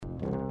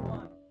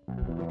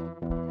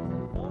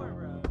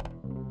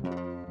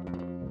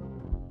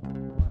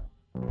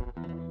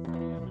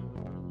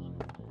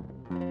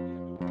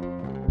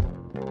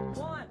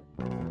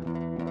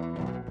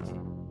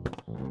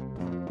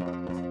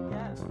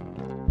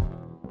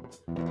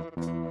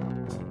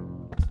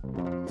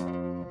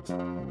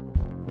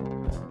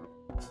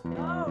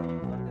No, you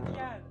flipped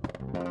at the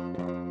end.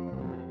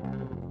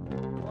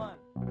 One.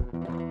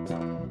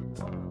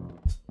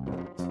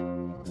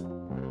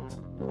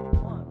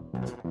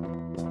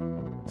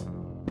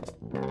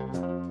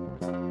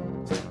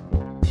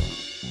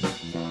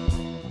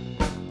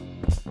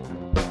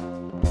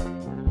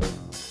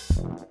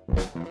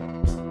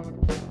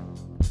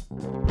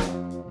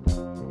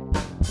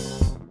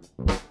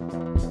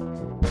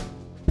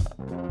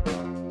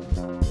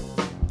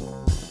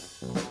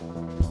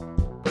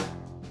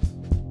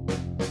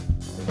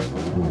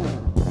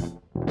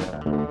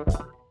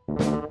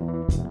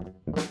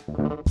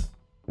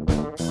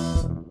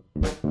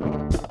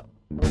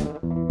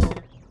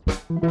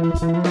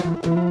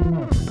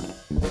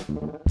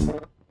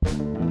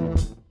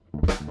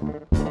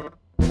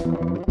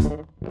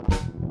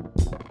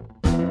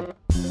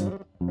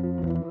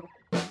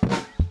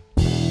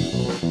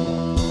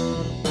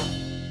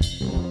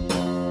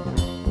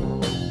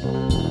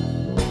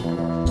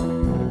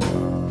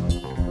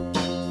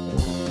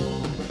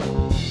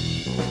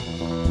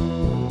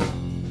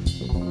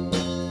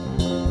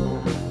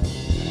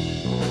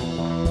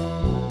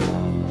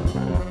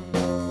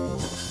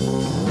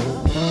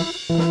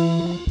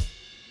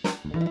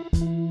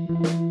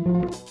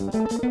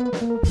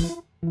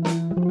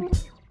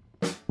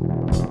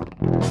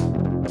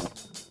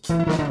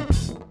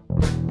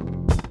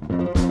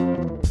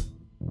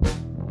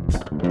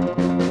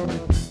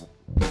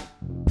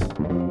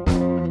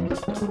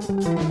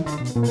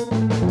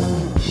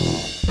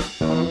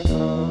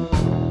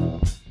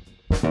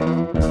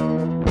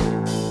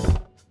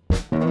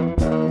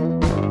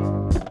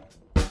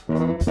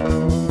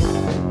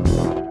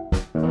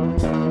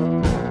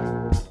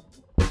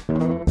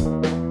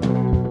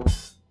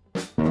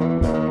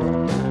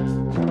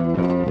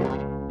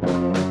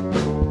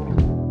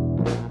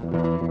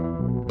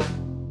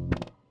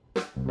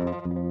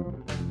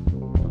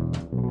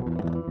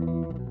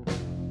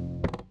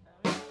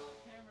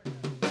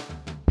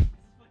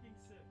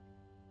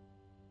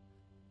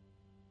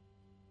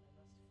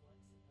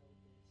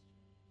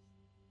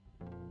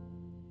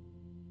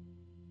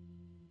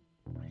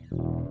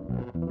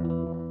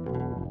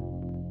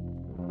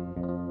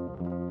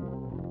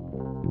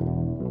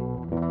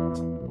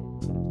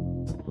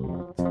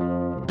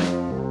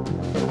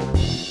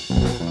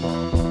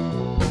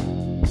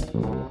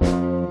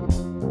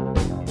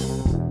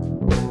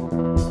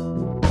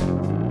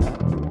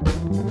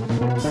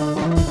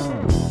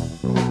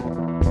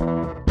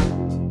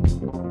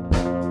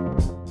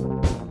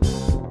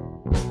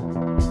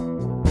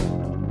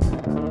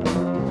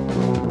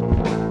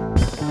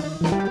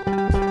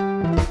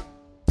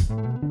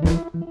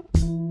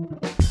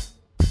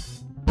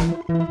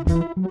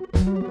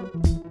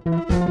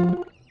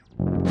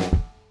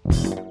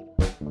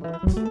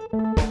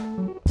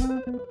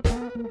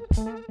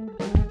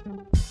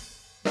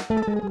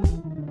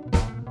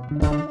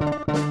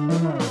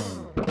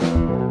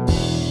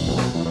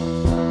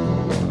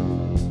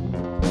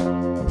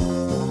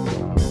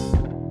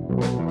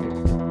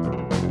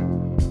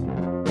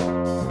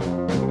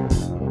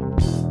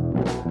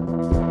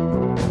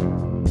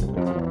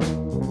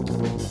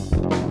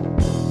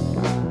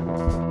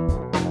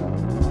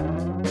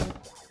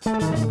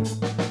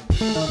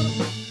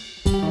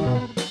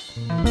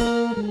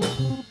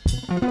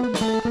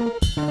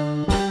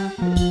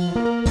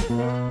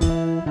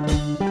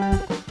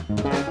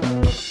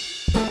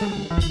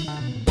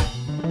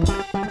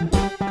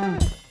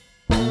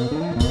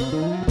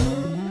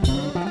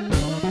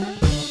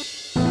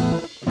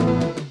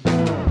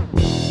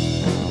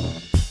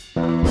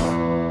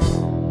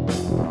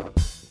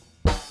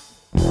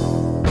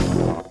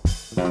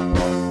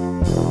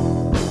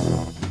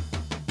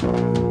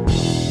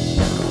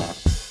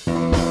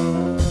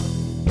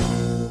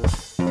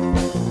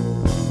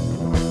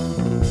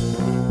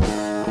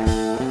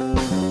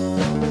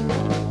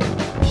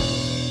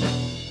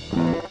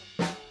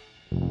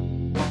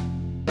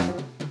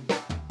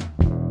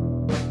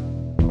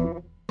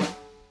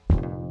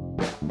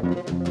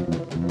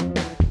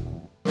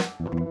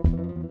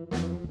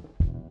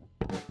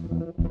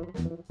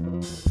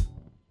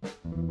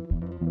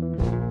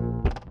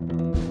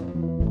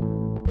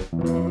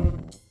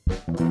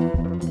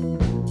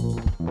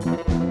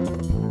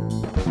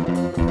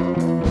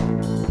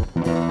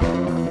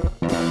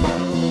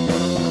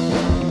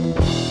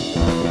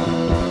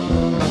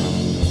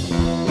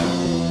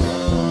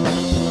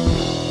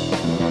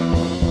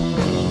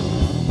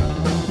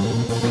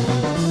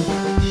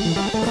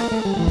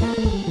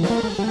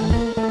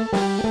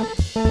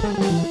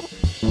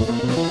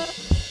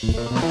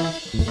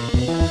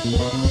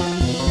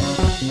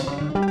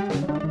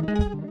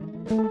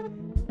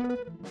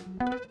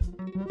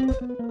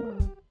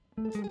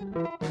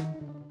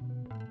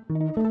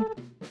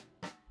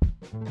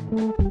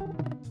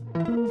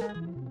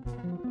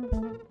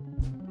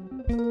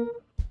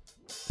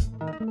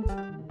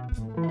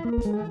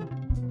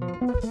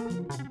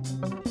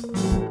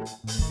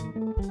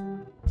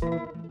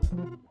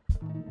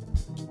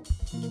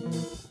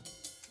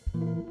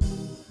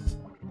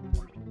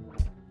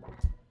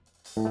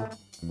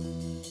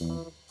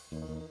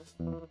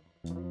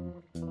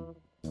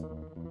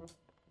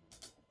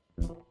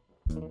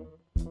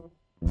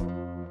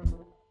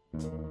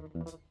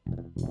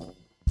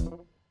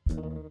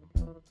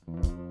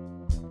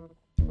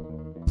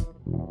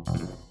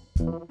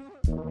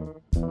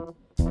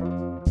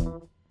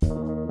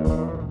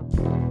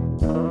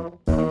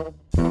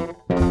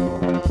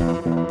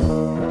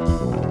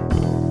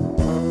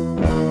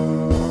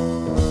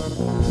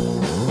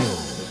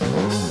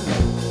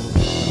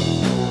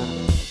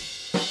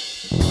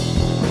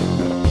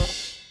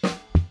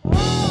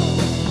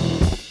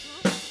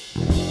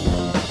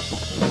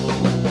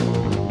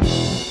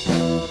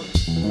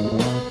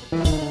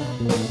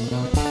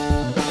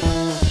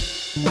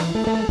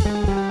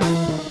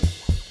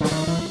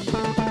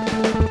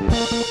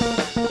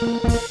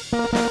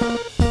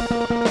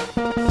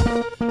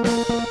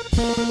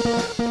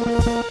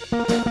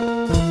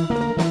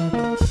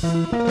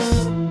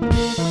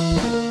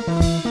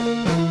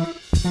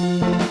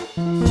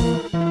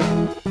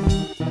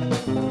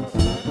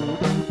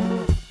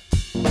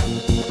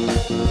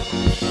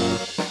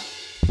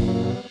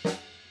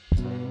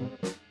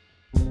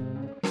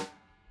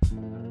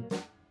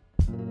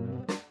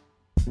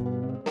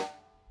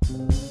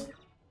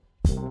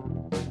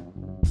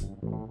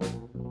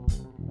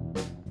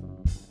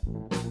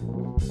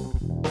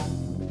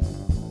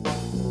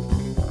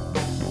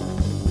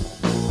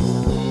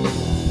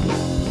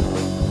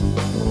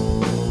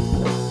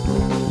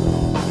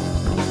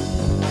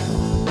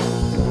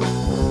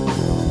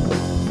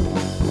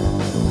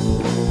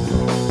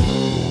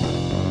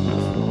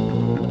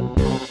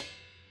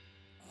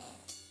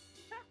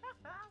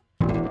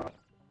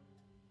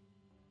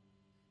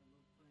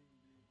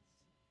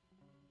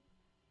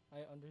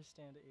 I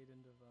understand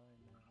Aiden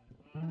Divine now.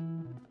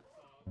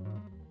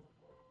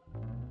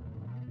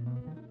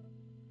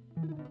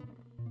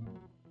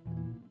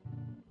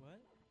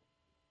 What?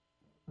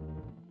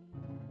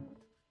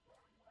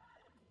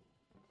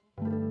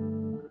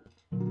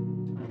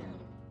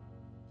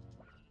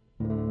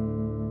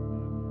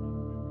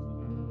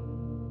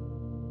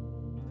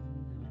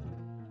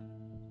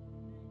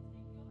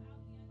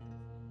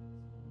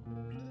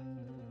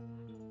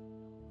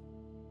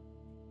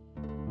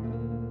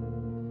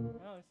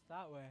 No, it's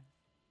that way.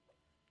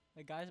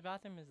 The guy's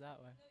bathroom is that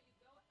way.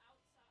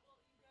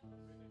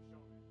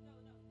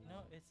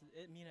 No, it's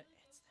it mean it,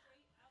 it's that.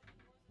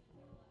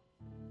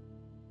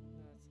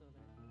 No, it's still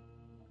there.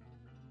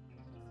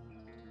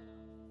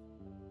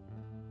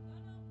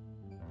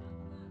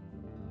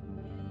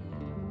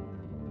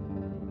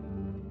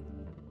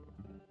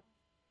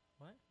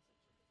 What?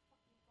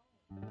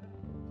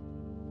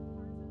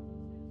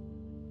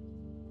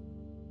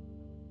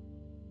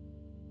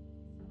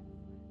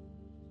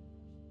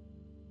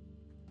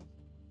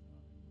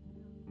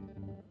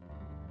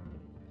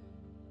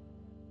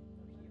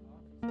 No,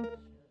 he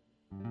obviously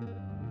should.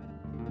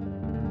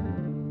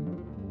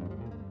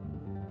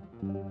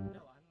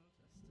 No, I'm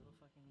still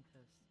fucking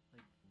pissed.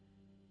 Like,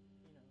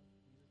 you know,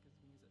 music is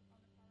music.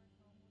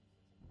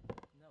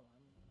 No,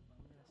 I'm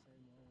gonna say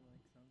more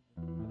like something.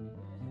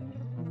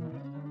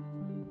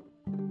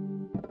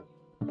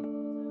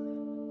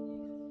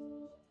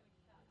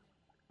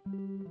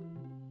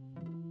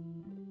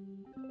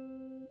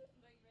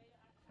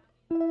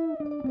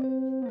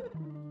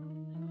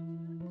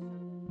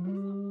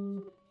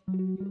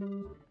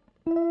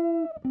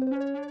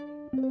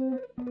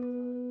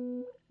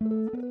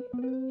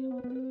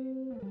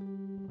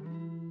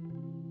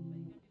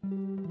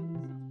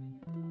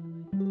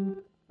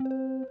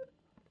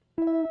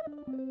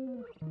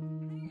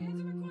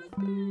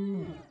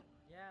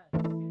 Yeah.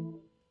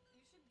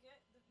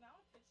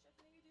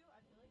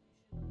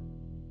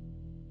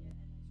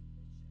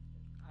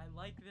 I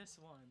like this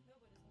one.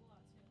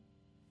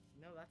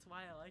 No, that's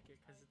why I like it,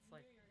 cause it's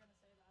like,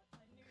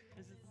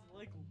 cause it's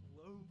like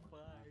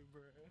lo-fi,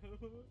 bro. No,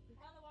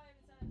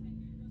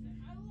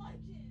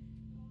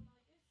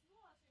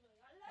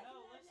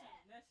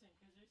 listen,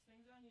 cause there's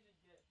things I need to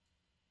get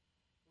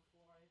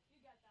before I.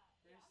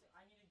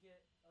 I need to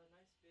get a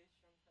nice bass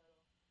drum pedal.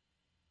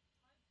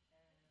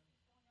 That's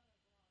really it.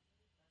 Everything.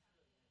 Awful. Where did you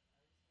get the?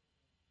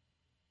 What's the shit that you just bought? What do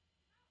you mean like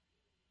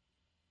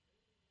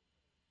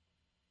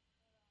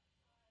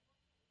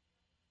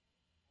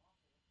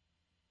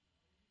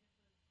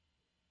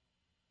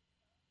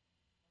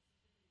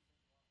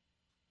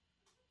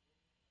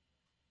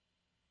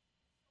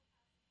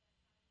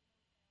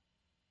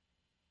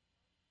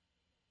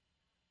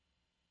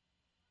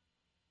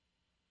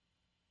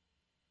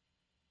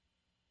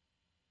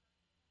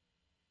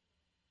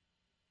that?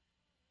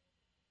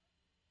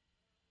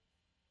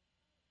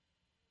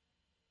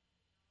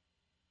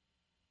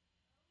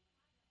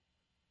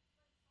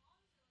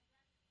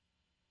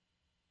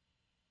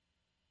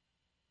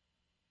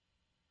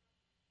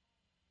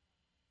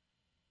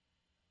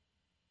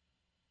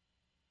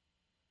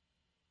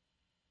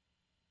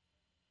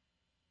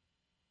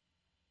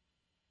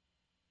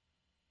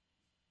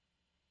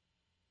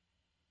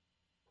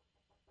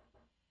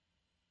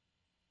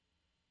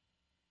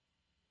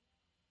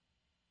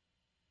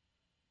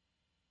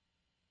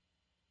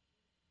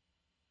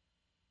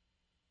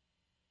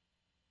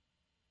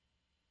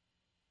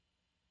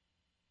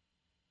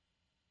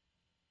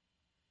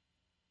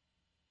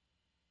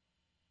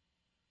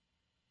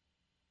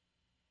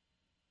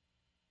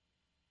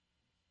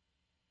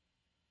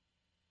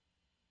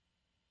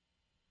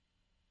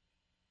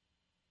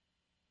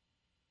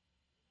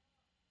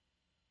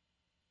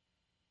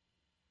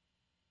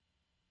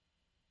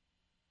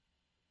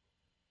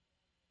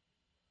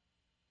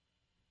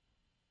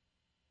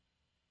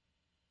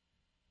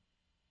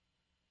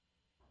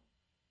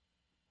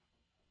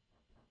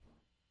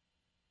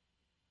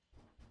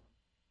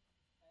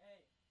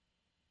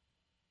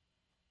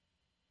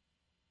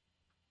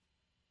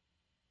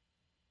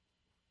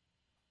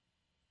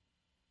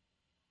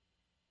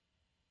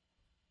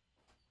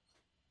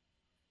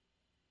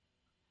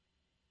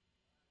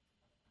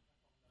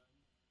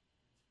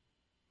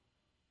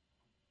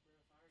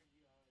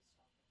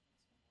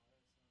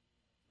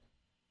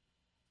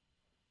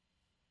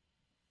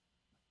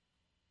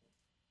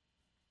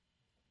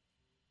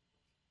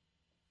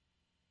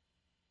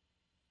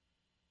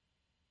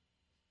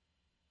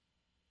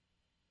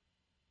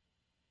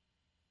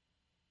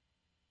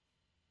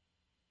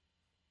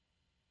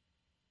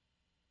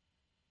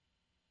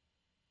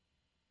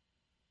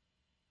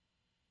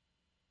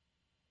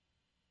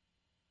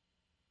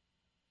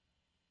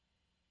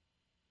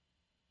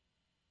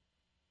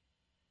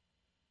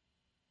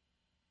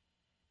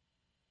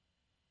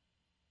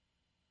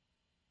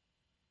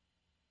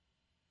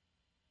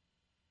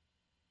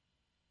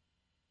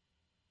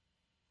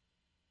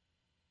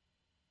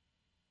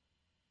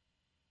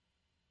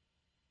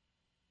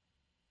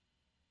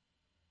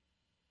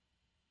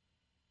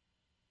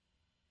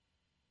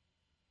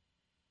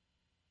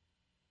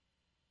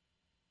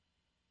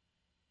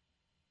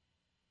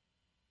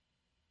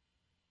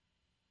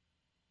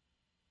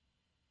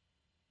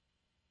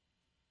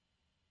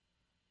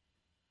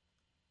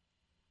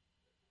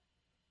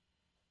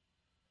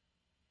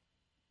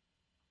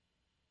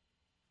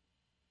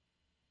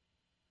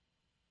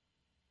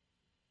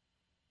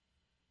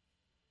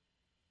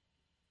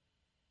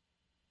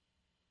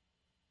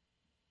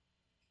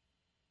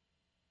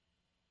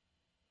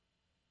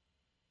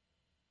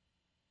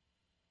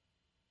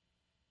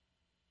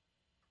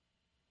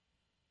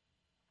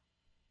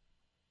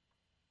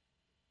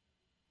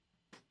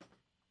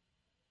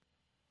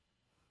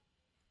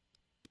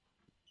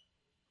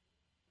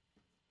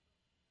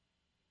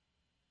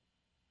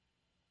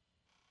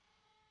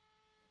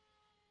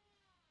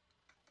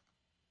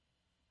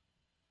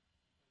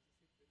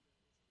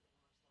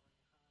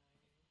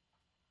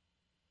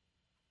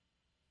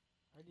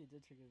 already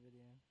did trigger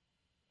video.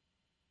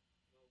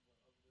 No, but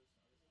of this, this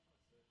is kind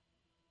of sick.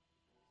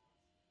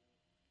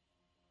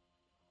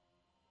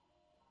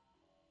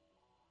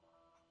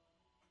 Well,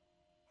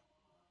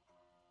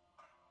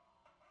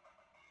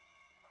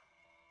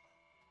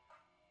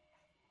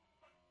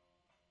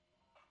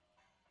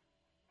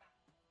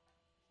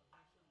 it's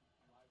not stupid. Somebody should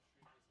live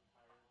stream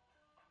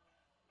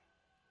this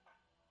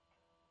entire.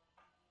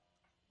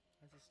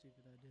 That's a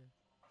stupid idea.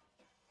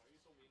 Why are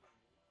you so mean to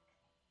me?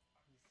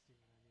 That's a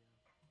stupid idea.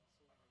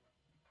 So like, I have to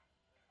do this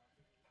video.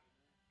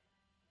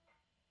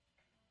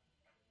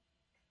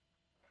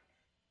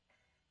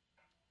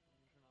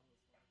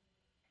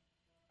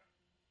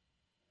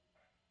 No,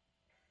 I'm good.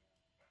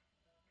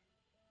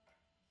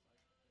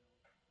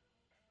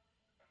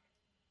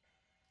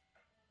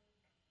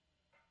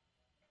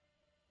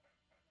 I'm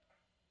gonna turn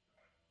on this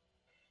live.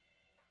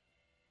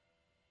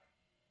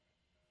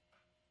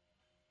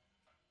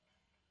 Psych fail. No.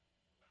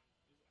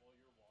 These all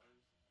your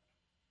waters.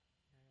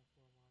 Yeah, I got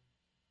 4 waters.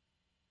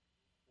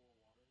 4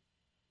 waters.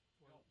 Four,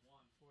 You got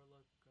 1. 4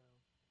 Loco.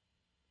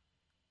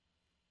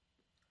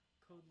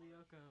 Oh, Code my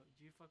Lyoko.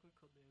 Do you fuck with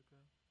Code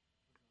Lyoko?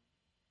 What's that?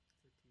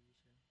 It's a TV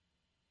show.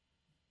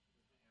 Is it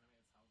anime? It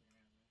sounds like an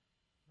anime.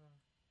 Huh.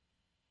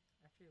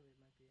 Actually, it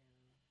might be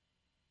anime.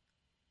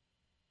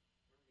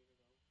 Where did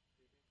Mina go?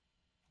 Peeping?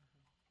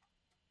 Uh-huh.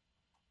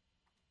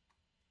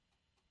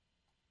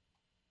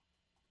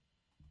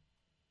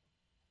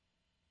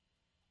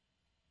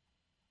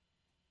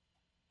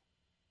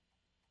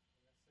 We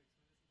got 6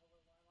 minutes until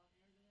we're live on air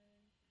today.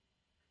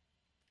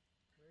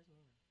 Where's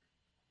Mina?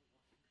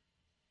 I don't know. This is a big thing.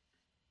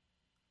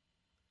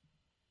 So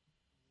MIT student, his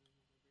dad works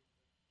at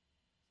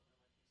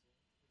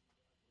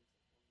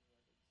Columbia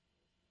Records.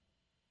 You know,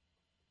 listen to that.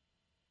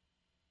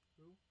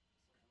 Who?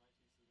 Some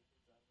MIT student, his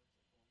dad works at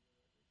Columbia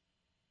Records.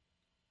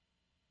 Some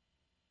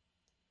MIT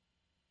student whose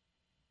dad is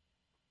Tom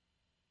DeLonge.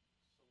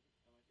 Listen to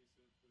somebody like, Dad, check this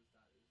sick thing.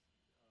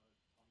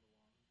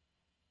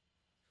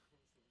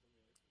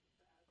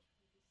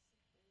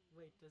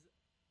 Wait, does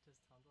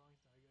Tom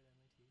DeLonge's dad go to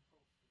MIT? Oh,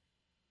 skip that,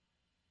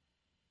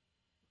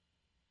 you know, so.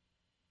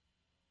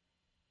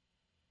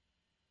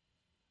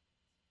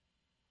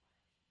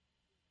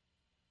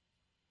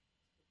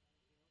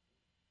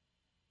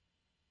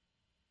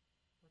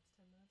 What's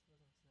 10 minutes? I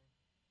wasn't listening.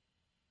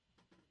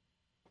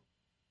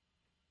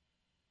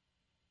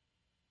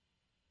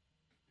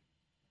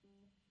 Damn, we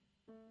almost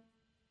soon. What?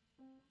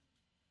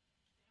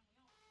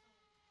 We almost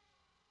soon.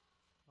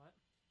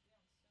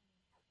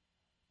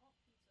 I want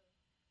pizza.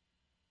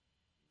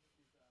 You can get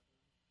pizza after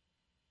this.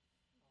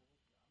 Oh, look, I'm gonna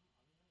get.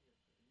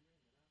 Are you getting dinner after this? You going to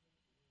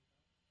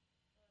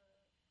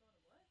Calf?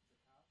 Go to what? The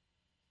Calf?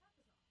 Cap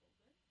is not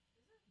open,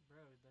 is it?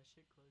 Bro, that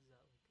shit closes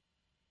at like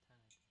 10.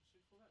 This shit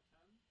close at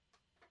 10?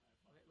 Alright,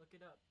 fuck Wait, it. look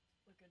it up.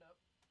 Look it up.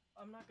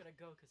 I'm not gonna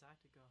go because I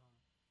have to go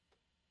home.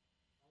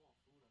 I want food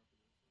after this. So.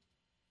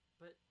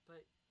 But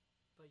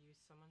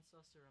someone still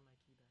has to run my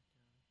key back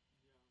down. Yeah.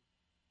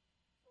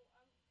 So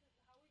how we?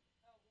 Oh, we'll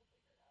figure it out. I don't want to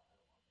think about how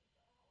we're gonna do that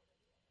right now.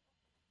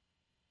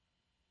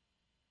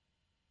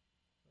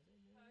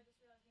 Was it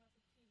good? I just realized we have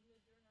some tea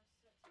during our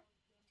set,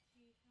 so we're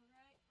doing tea.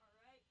 All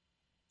right.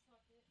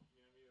 Fuck it.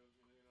 Me and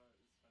Mina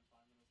spend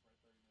 5 minutes for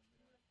 30 minutes.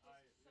 I'm gonna piss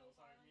Alright, so sorry.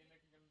 hard on Me and me.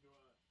 Nick are gonna do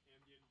a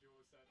ambient duo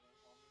set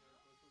while Mina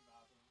goes to the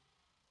bathroom.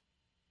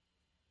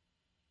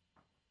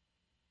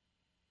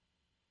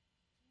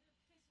 I'm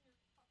gonna piss in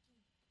your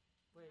fucking.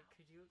 Wait, mouth.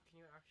 can you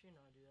actually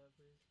not do that,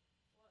 please?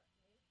 What,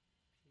 me?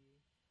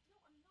 Pee. No,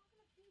 I'm not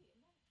gonna pee.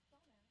 I'm not a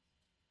dumbass.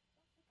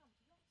 Don't think you don't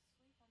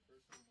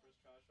sleep on this.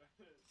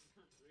 First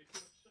trash radio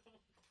show.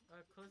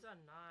 Close at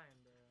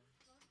 9, bro.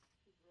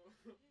 Bro,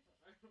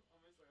 I'm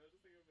sorry, I was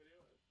just taking a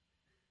video.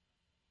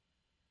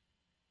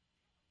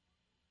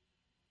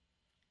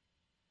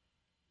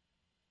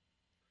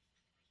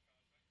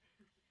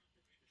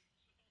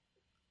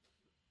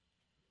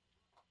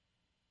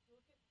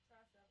 Look at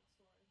Trash Rabbit's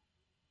story.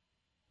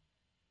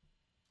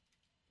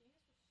 Game is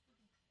for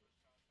stupid shit.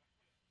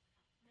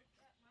 Look at my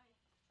Trash Rabbit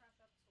story right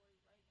now.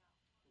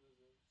 What is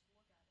it?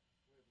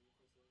 Just look at it. Wait, let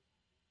me press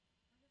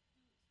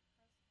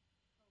this.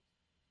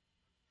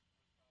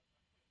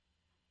 All you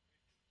have to do is press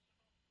post.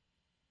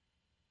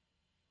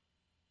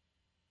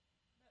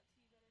 That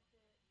tea better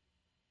hit.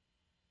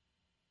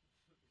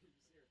 You see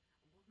her.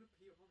 I'm going to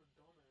pee, I'm not a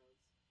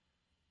dumbass.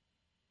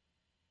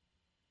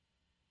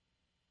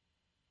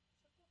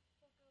 Shut the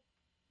fuck up,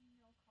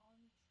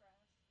 calling me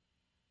trash.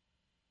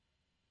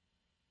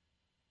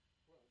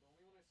 Well, the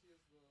only one I see is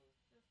Just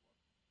look.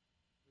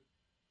 the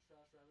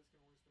trash rabbits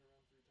can only spin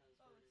around 3 times.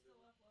 Oh, it's still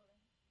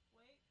uploading.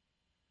 Wait.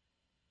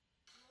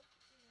 Look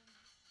in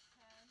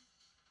 10.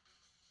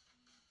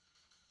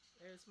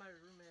 Hey, it's my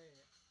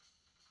roommate.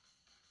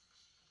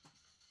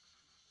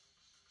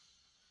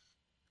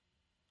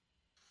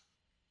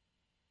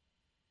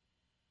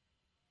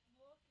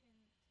 Look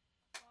in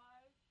 5,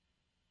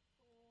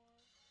 4, 3,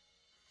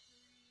 2,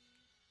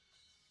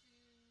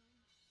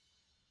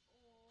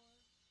 4,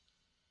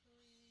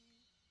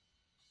 3,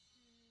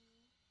 2,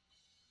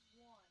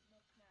 1.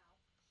 Look now.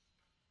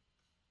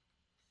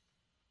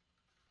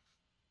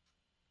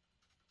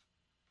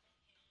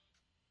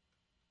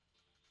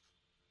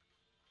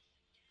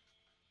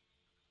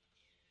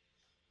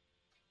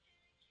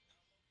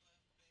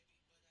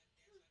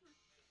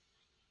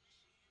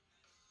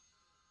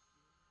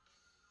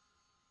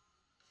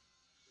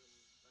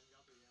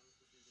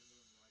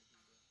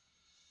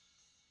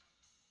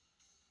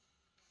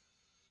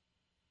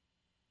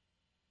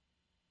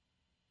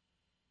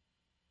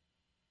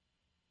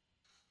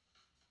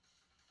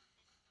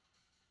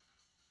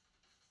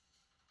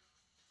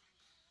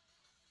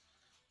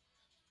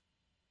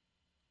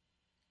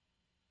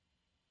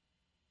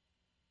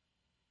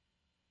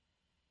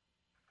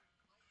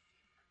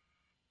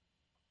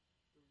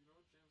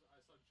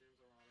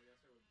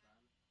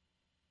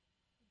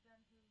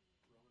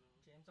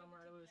 James Give it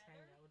Alvarado was together?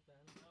 hanging out with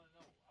Ben. No,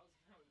 I was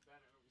hanging out with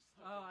Ben and then we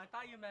saw. Oh, I James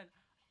thought you Alvarado. meant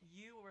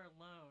you were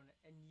alone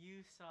and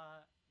you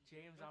saw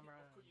James No,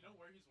 Alvarado. you know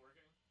where he's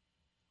working?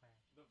 Where?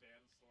 The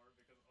Van store,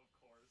 because of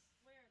course.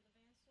 Where? The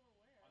Van store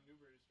where? On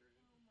Newbury Street.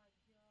 Oh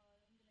my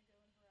god, I'm gonna go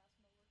and harass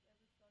him at work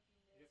every fucking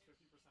He day. gets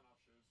 50% off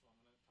shoes, so I'm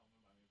gonna tell him to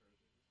buy me a pair of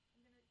shoes.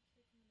 I'm gonna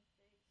kick him in the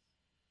face for working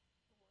there. Hey,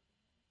 fucking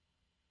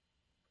sellout. Sellout,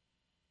 bro.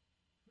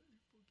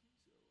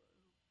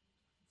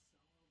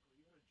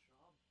 You got a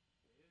job, bitch.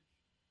 Pre-cod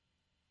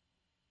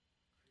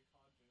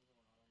James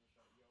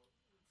Alvarado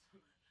on the show.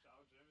 Yo,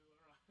 shout James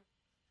Alvarado.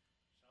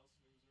 Shout Snoozer. Clara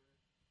Sneezer.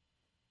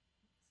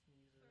 told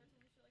me she likes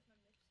my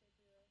mixtape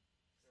today. Sarah who, Meyer?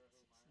 I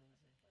said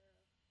Sneezer. Clara.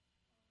 What's it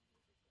say?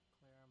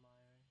 Clara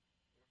Meyer.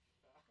 You're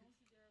fat. Don't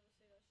you dare ever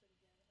say that shit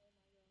again. Oh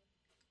my god.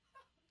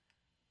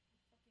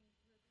 I'll fucking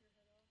rip your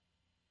head off.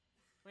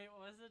 Wait,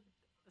 was it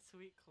a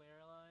Sweet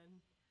Claire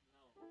line?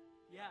 No.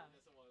 Yeah.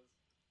 Yes, it was.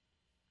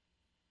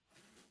 It's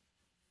fine.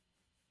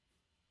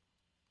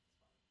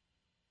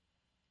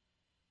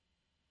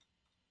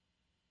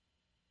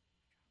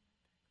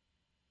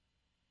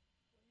 What do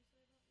you say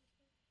about this thing?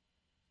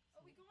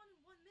 Oh, we go on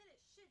in 1 minute.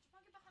 Shit,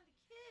 Javon, get behind the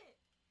kit.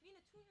 Mina,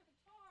 tune your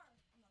guitar. I'm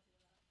not doing that.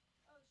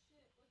 Oh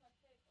shit, where's my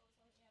pick?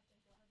 Oh, it's on the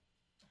amp.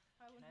 Thank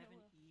God. Can I have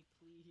an E,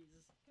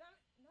 please? Can I?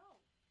 No.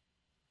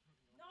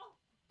 No.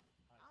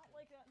 I don't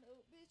like that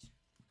note, bitch.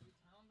 Dude,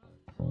 turn on the.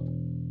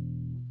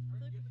 You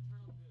have to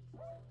turn on this. See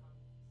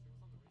what's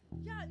on the radio.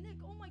 Yeah,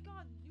 Nick. Oh my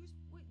God.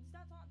 Wait. Is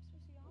that not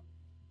supposed to be on?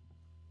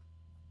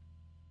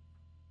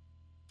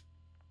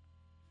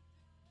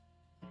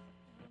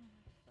 Oh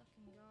my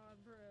fucking God,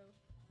 bro.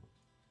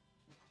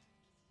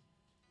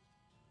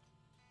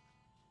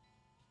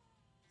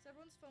 Is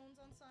everyone's phones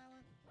on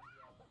silent?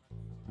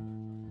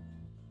 Yeah, my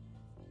phone's on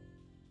charger.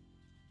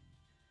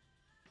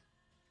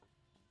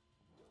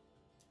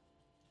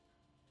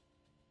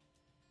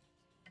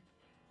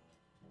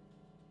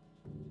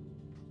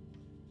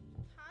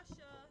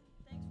 Tasha,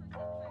 thanks for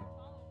taking my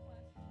follow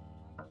quest.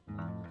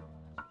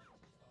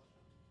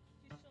 Nostalgia.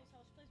 She's chill as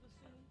hell. She plays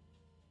bassoon.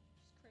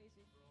 She's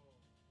crazy. Bro.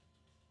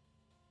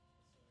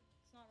 That's sick.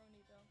 It's not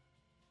Ronit though.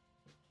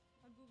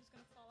 My boob is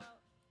gonna fall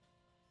out.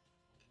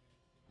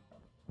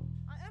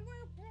 I am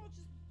wearing a bra,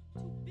 just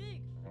too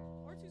big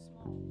or too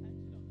small. I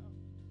actually don't know.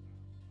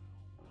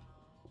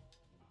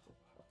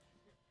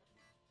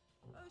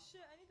 Oh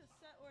shit! I need to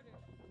set order.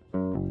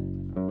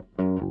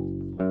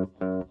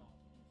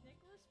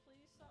 Nicholas,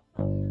 please stop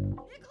playing your.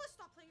 Nicholas,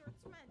 stop playing your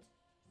instrument. I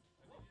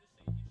think you just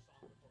sing each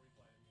song before we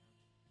play.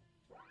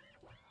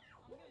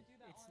 I'm gonna do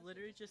that. It's honestly,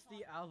 literally for just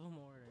the fun. album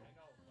order. I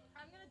know, but.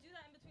 I'm gonna do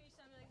that in between each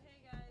time. Like,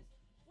 hey guys,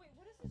 wait,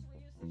 what is this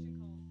radio station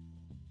called?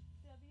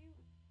 W.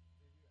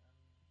 It's right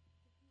behind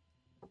you.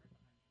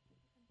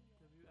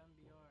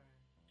 WMBR.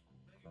 Megan Casey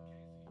here on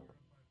Pipeline.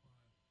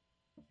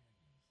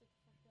 Canyon. Sit the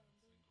fuck down,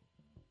 That bitch.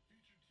 single.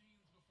 Featured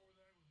Teens before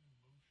that with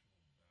Emotional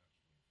Bachelor.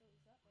 Oh,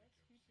 is that us?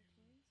 Breakup Future season.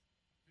 teens?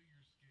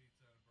 Figure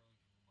skates out of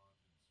Burlington, Vermont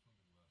did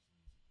swimming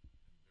lessons. And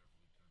Beverly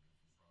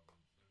Tundra from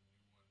Providence. Their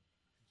new one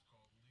is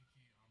called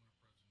Leaky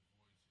Omnipresent Voice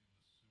in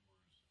the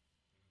Sewers.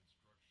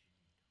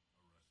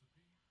 An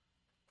Instruction, a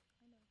Recipe?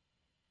 I know.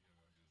 Yeah,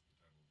 that is the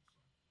title of the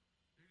song.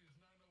 It is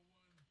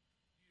 9:01 here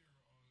on Pipeline. We've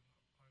got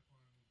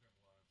a live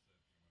set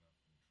coming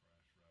up from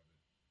Trash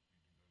Rabbit. We do have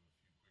a few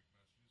quick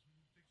messages we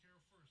need to take care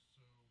of first,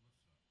 so listen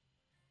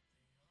up.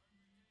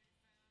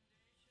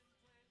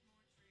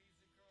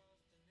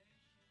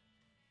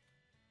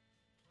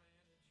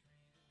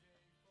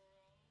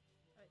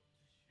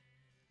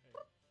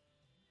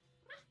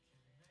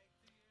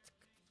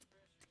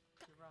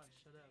 Javon,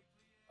 shut up.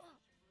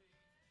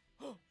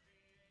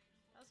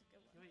 That was a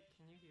good one. Wait,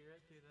 can you hear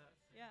it through that?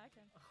 Yeah, I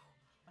can. Oh,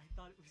 I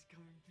thought it was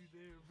coming through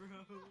there, bro.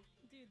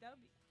 Dude, that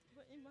would be.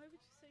 But why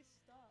would you say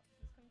stop?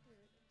 It's coming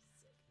through.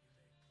 Sick.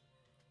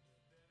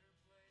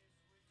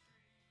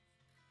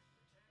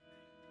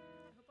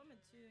 I hope I'm in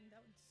tune.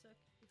 That would suck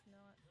if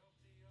not.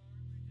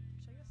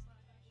 Should I guess?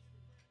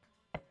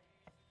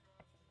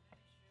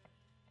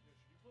 Yo,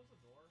 should you close the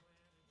door?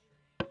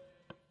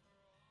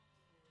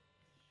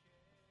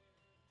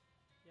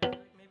 Yeah, I feel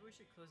like maybe we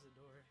should close the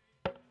door.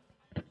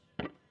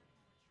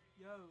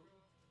 Yo.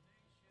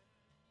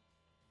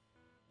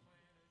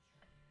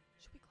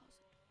 Should we close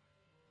it?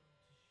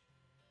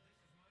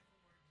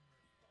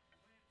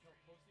 No,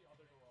 close the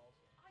other door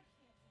also. I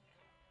can't do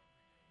that.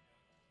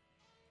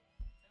 Another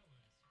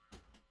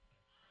delightful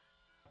arrangement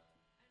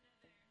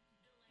to a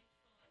poem composed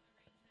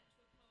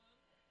by a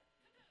person.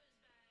 That's the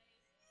band.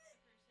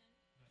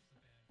 We'll have a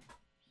new album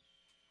out.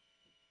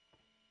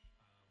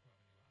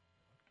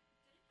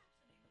 Didn't catch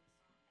the name of the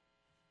song.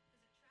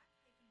 Visit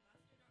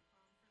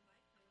track-buster.com for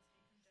live playlisting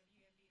from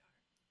WMBR.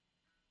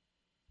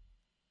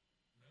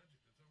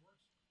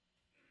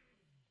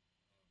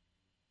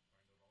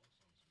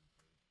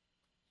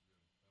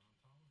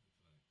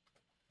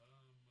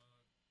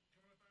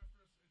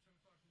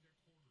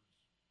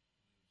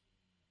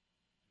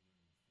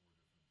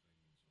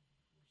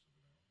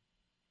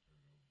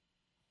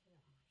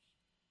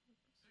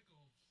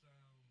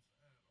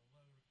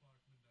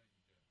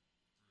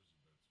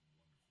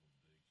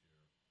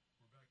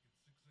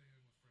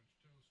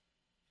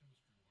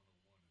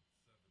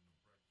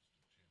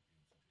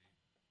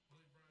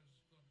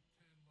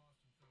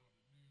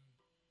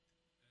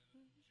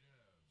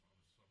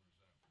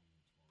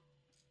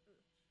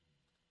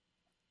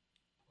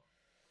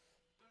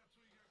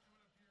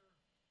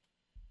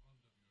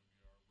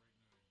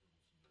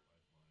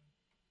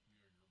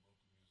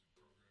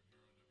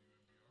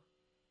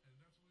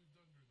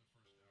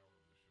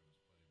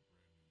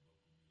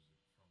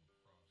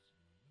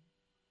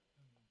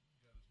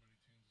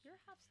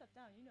 you're half step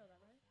down. You know that,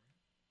 right?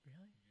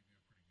 Really? Give you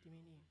a pretty Give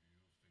me good an E. overview of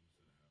things that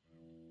happened over the course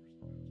of the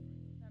past week.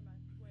 Never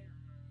mind. But Wait. here,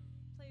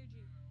 Play your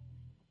G. now, do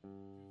things a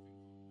little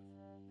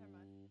different. Never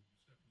mind. We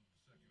step into the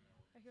second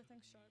hour. I hear Instead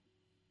things of sharp. me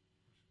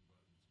pushing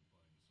buttons and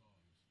playing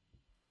songs,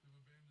 we've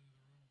abandoned the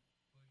room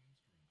playing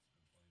instruments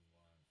and playing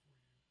live for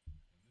you.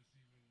 And this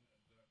evening,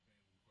 that band in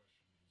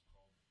question is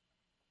called Trash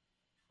Rabbit.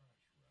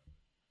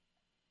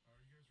 Are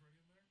you guys ready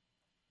in there?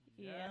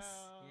 Yes.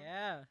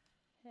 Yeah.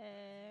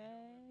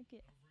 Heck yeah.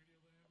 Of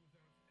Radioland,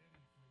 without any further ado,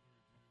 this is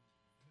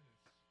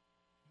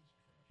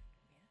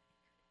Trash Rabbit.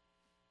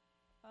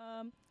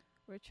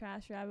 We're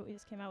Trash Rabbit. We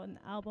just came out with an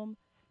album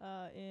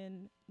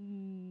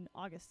in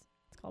August.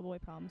 It's called Boy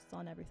Problems. It's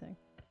on everything.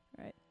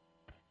 All right.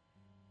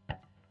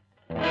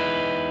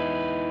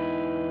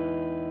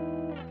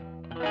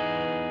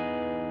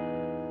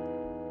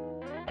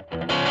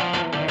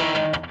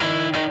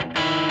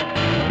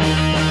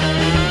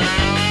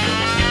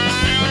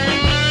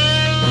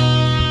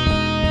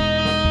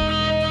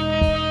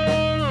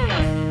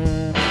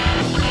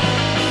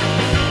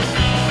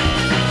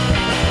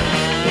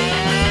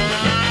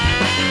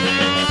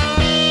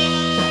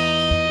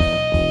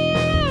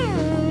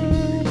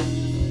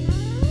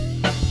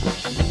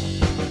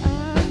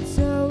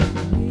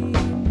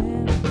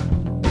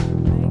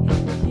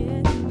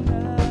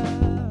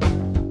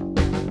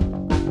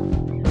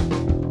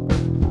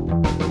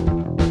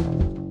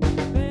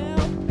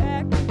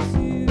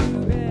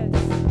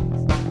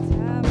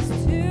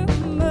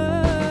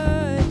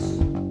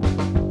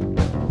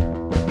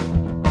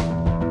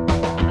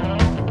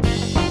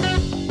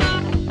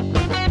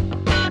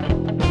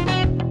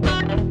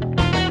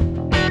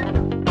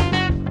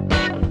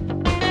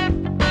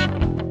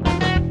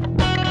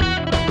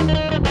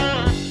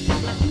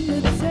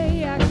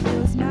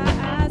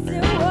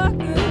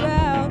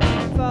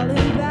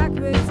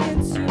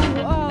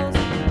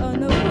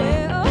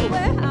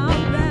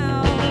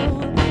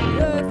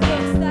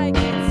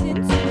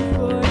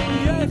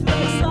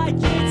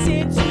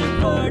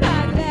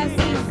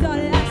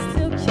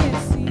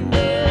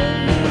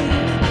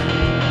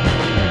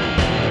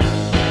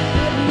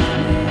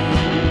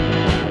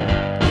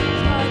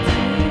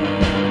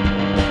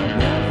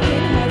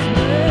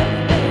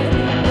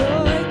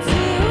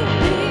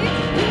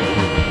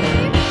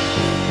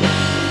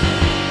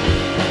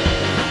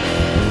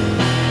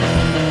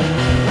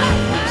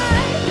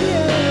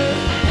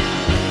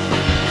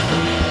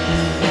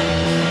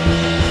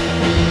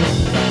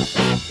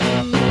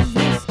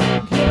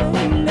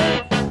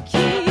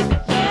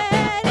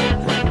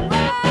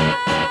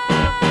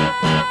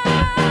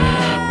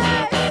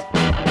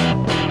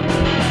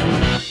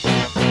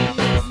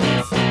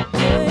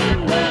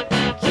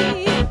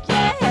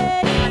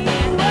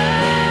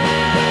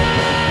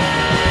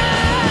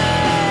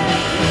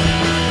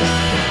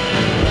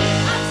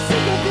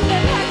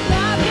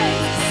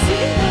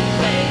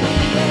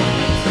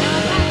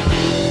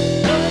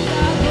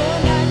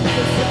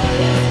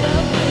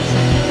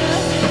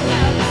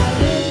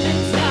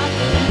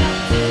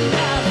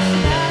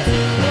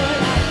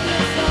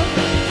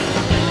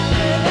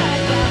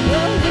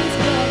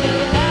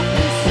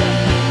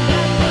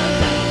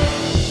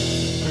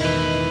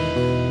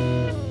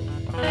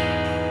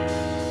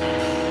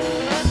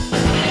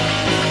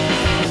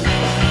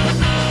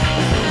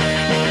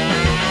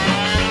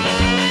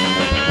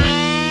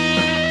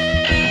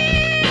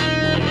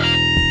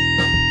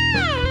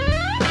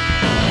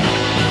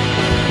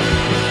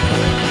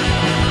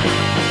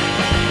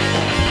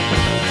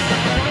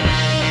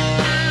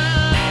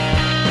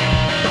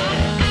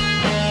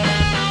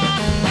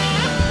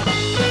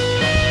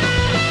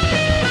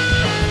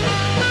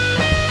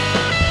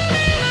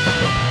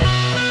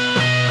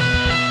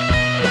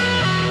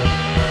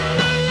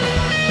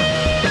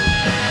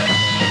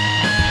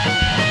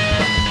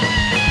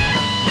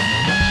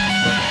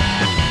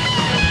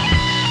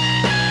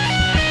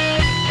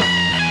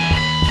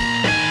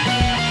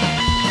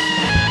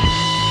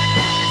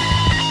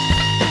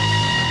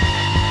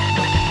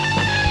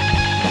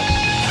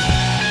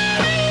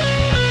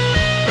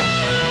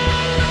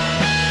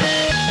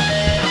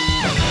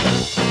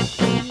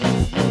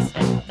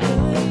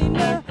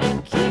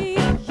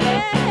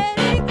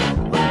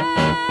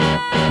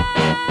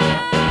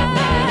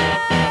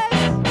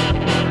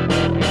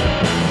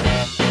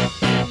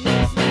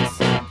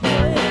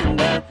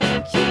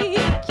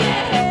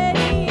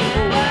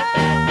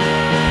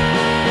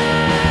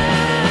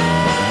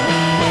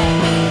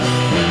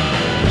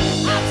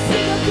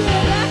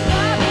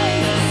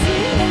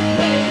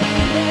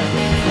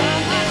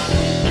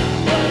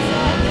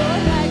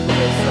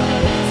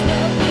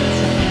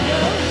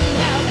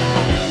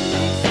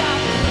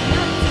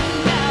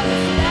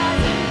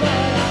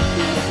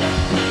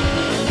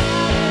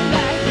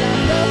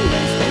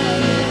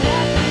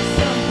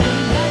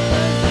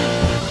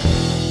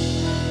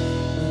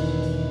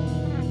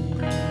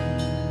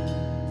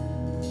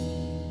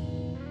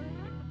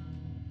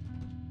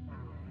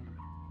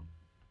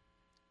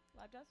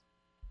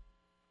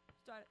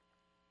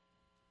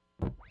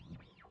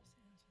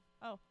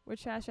 Oh, we're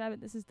Trash Rabbit.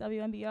 This is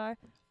WMBR.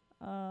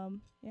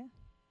 Yeah.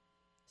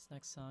 This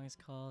next song is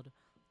called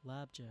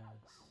Lab Jazz.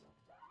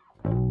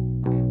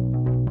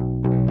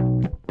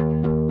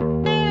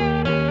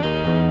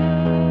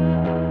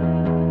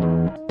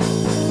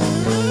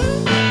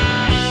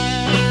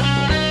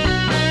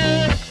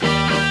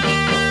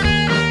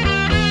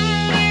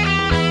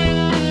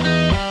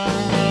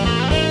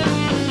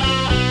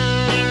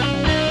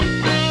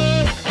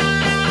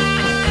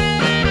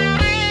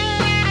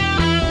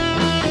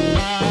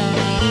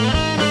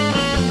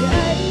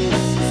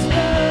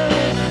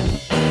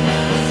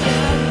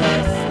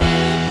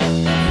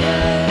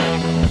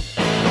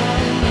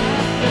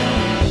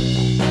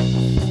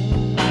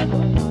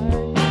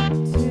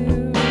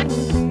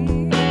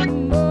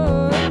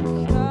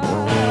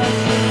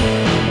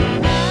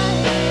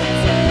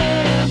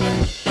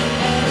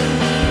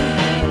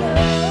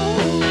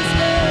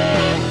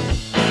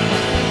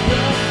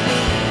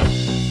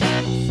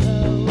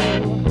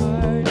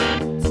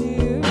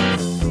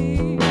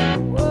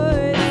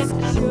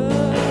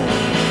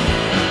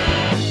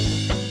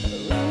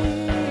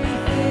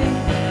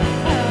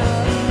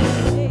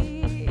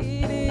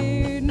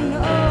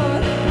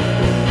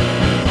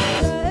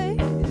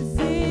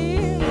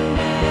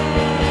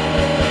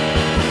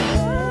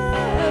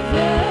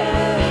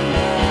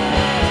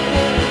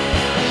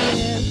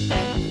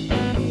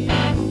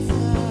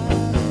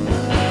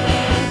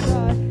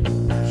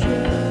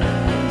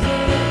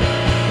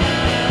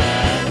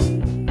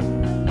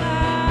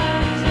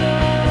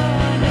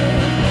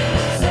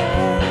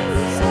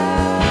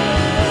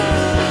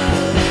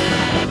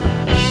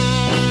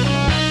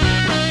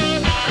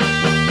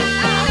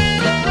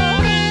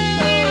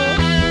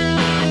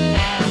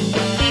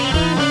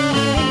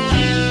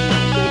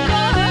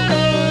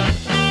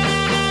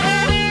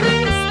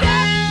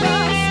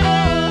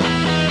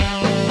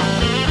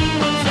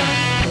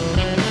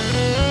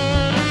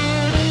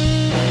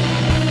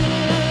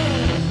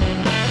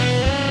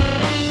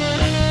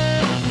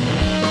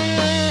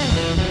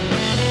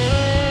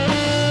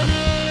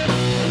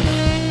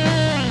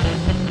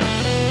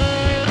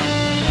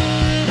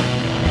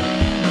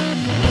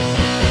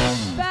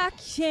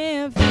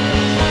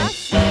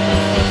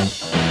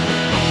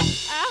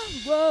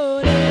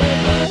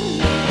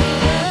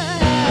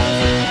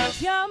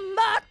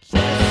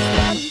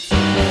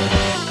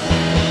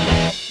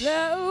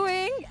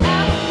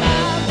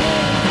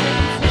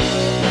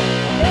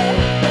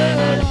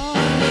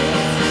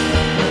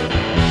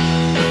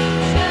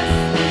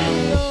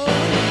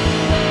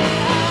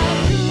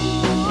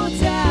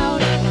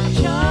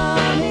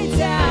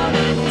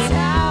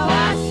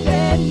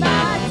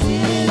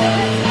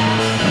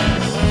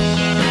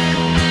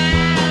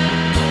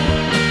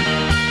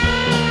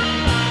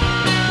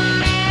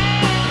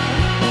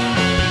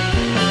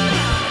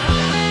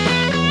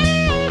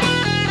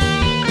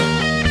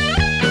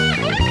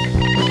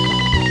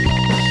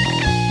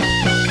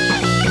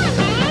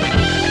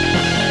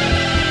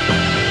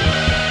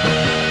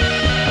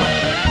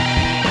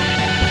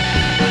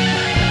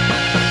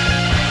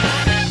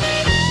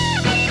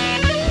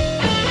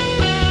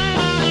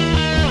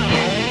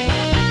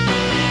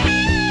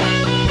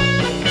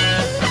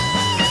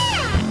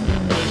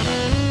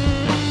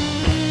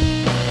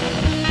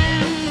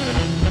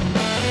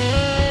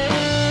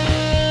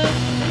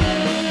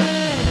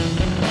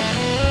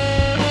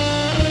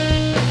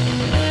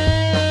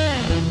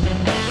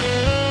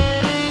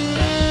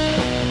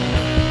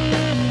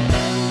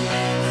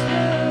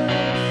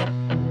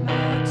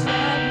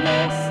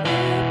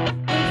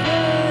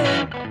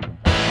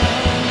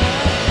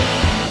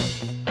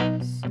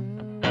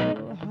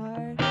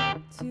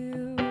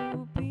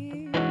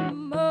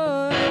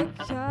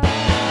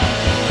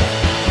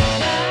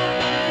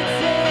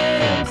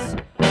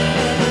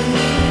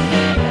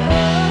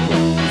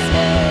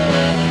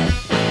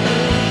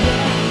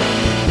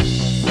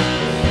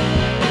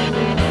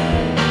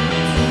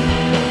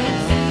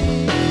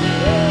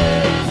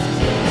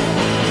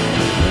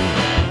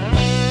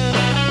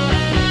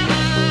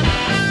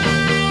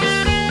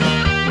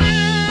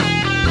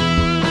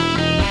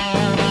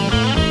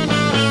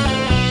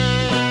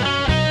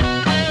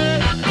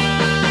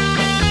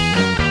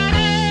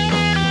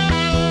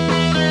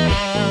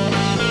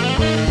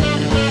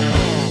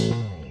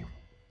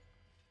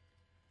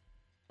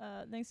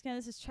 Thanks again.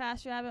 This is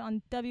Trash Rabbit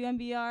on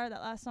WMBR.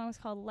 That last song was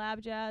called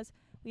Lab Jazz.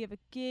 We have a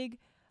gig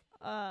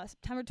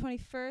September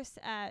 21st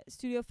at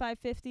Studio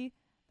 550.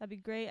 That'd be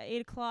great. At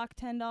 8 o'clock,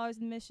 $10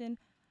 admission.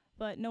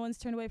 But no one's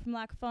turned away from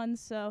lack of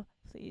funds, so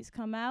please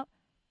come out.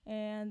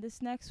 And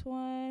this next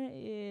one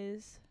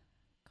is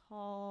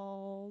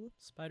called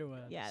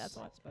Spiderwebs. Yeah, that's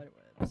what.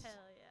 Spiderwebs. Hell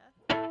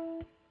yeah.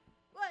 1,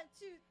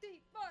 2,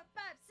 3, 4,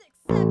 5, 6,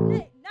 7, 8,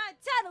 9,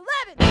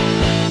 10,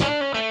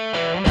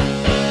 11.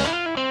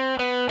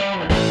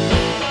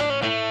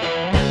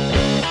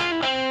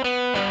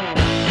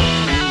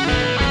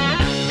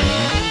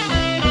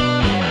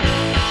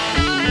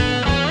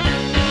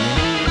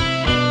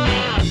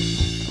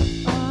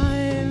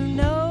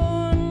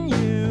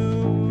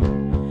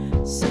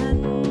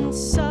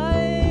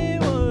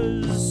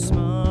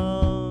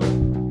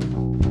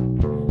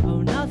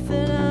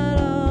 Nothing at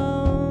all.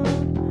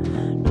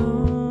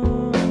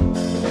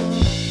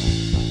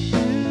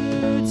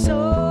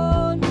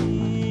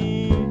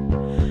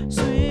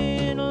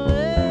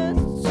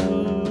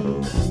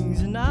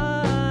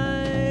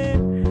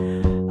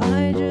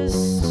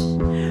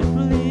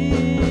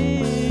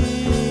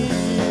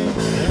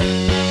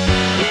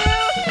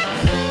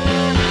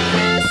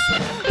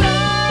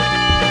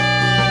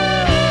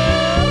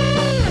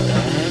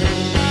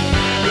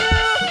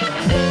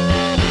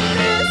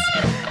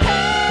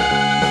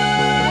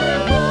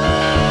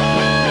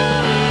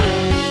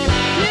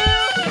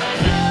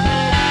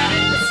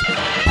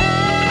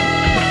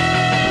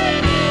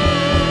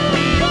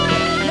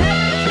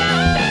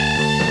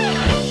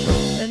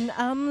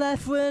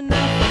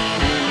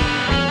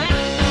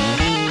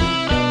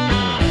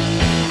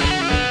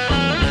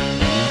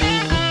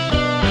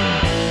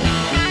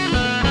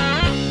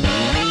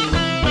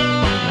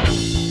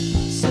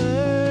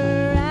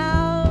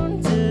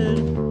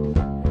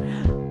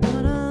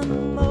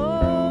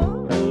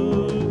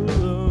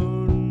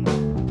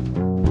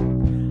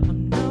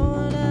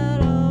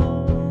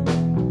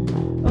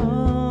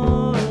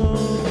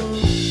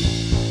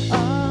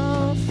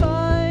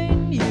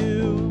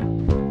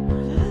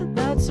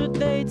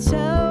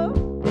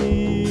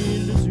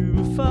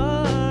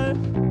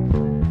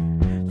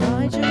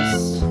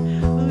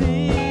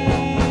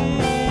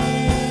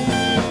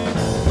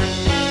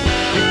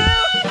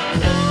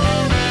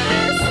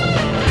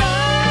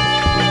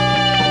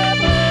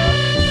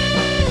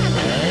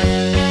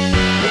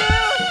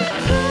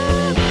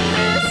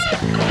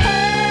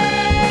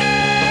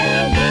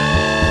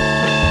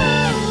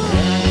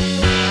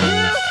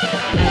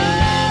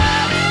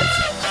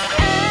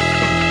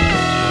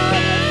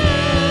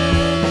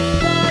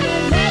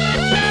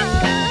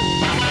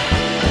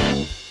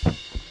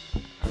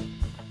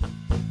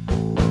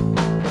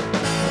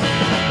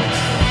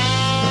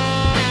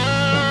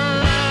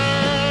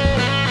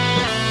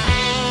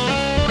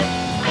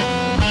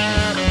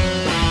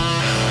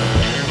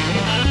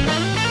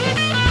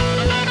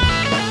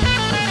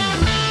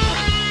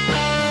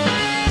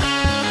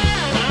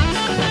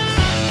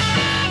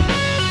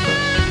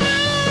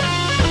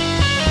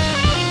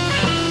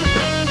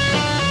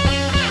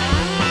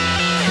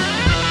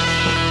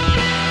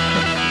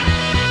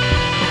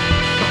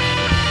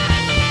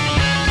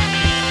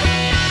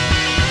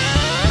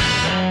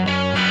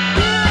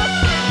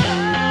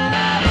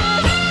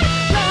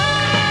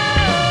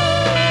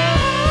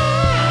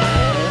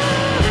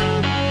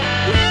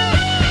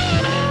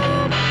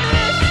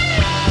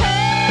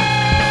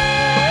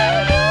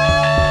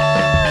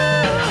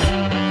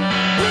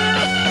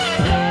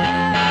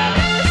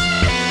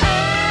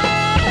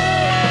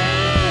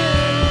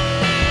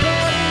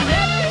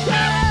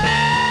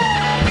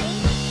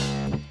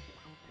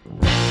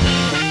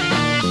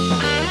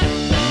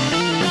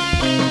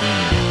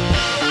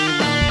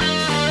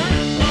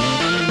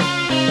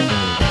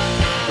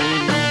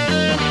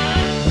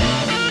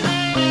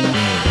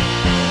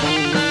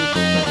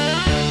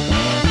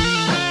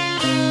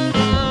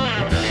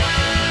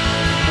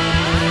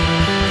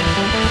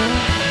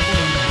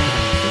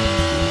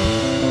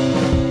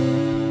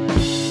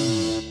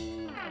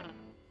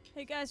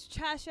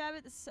 Trash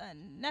Rabbit. This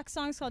next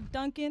song is called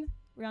Duncan.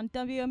 We're on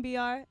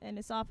WMBR, and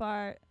it's off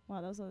our.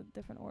 Wow, that was a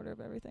different order of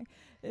everything.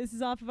 This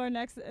is off of our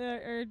next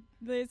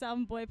latest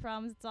album, Boy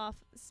Problems. It's off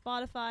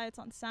Spotify. It's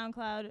on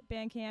SoundCloud,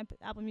 Bandcamp,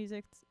 Apple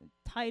Music.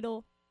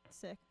 Tidal.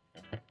 Sick.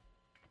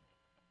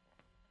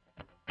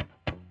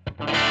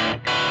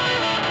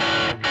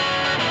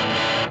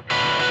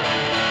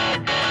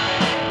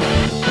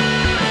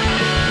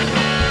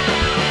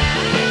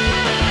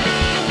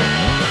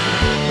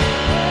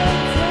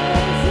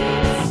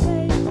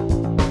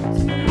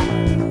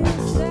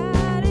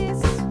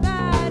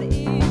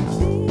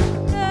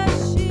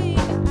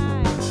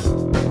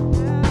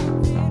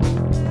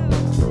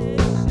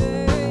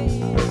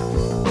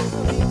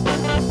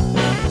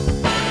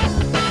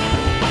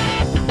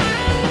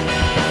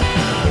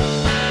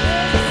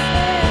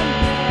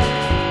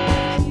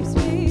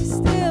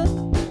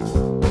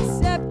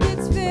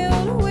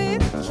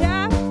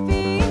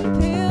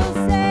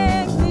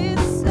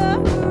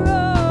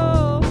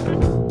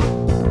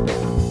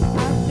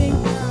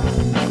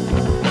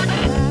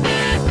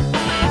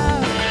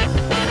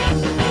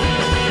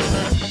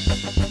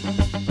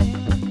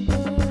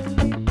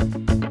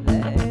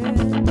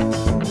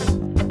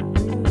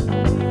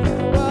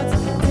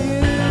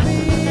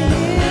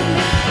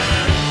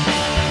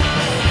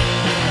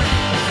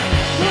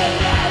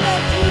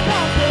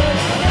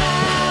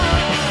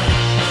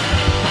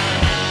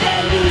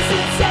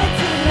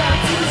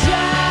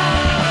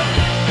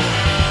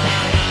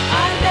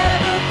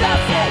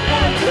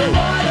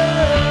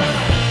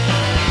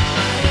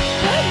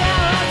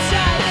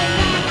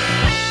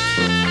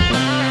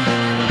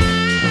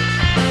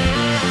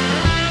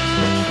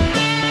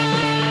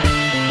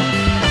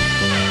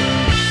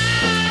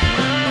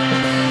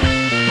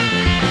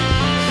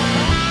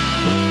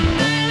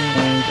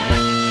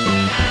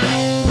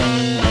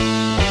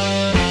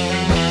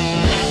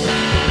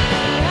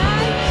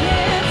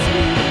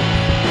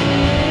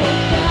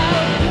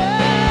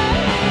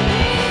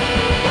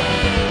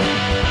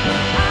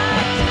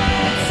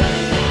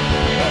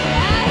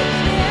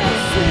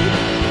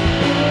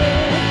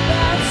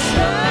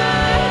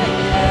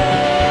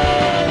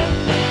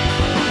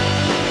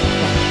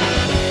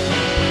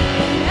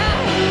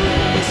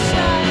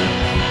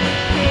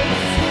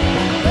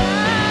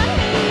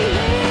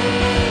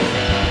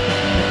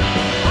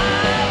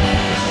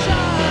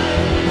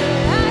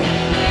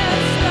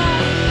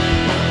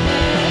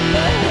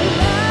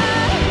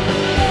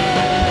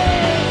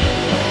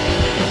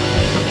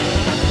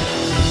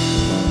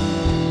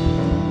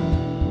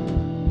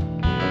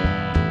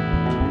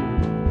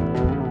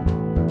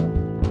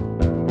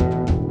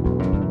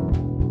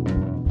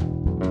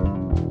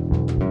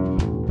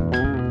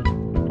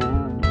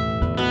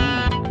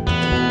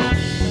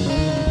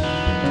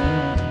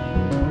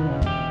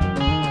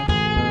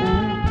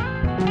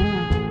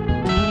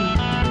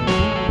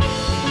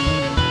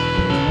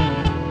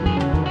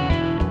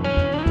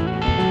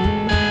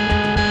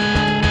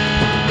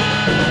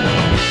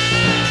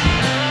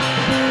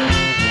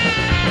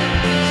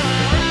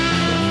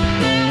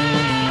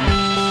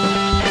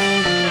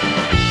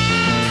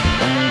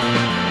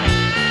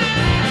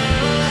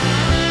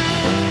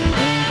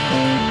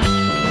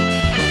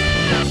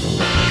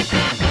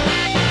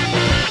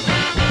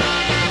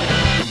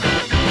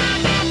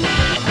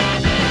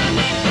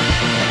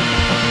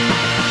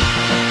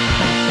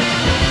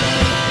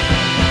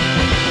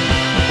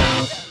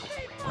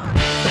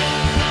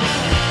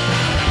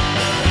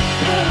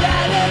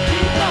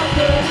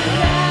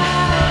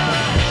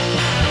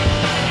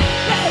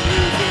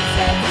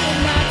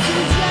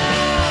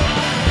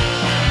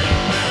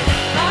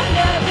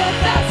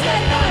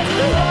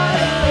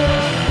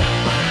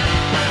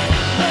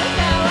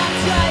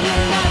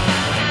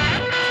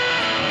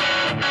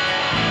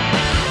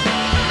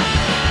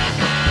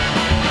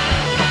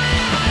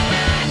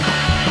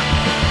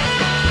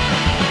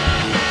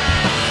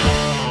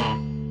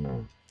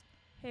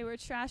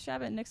 Trash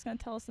Rabbit. Nick's gonna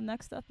tell us the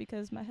next stuff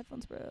because my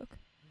headphones broke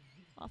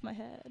off my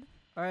head.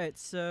 All right,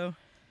 so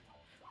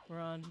we're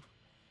on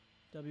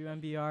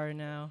WMBR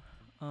now.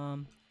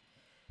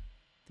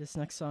 This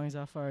next song is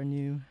off our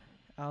new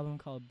album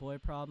called Boy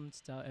Problems.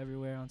 It's out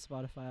everywhere on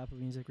Spotify, Apple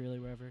Music, really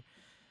wherever you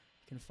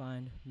can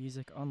find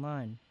music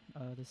online.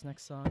 This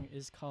next song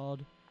is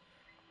called.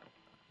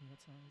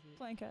 What song is it?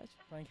 Playing catch.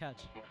 Playing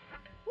Catch.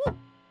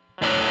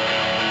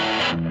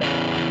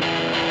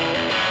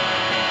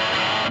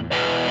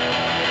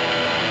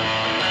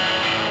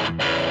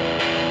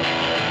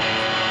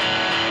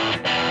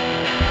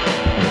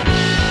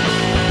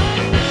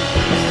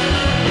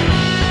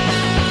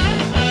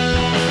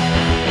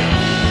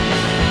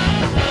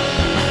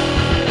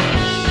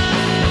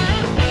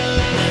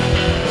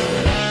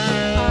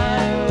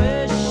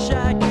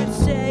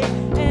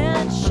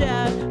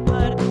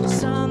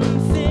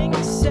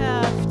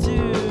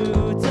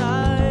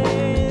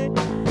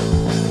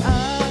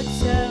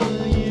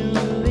 Tell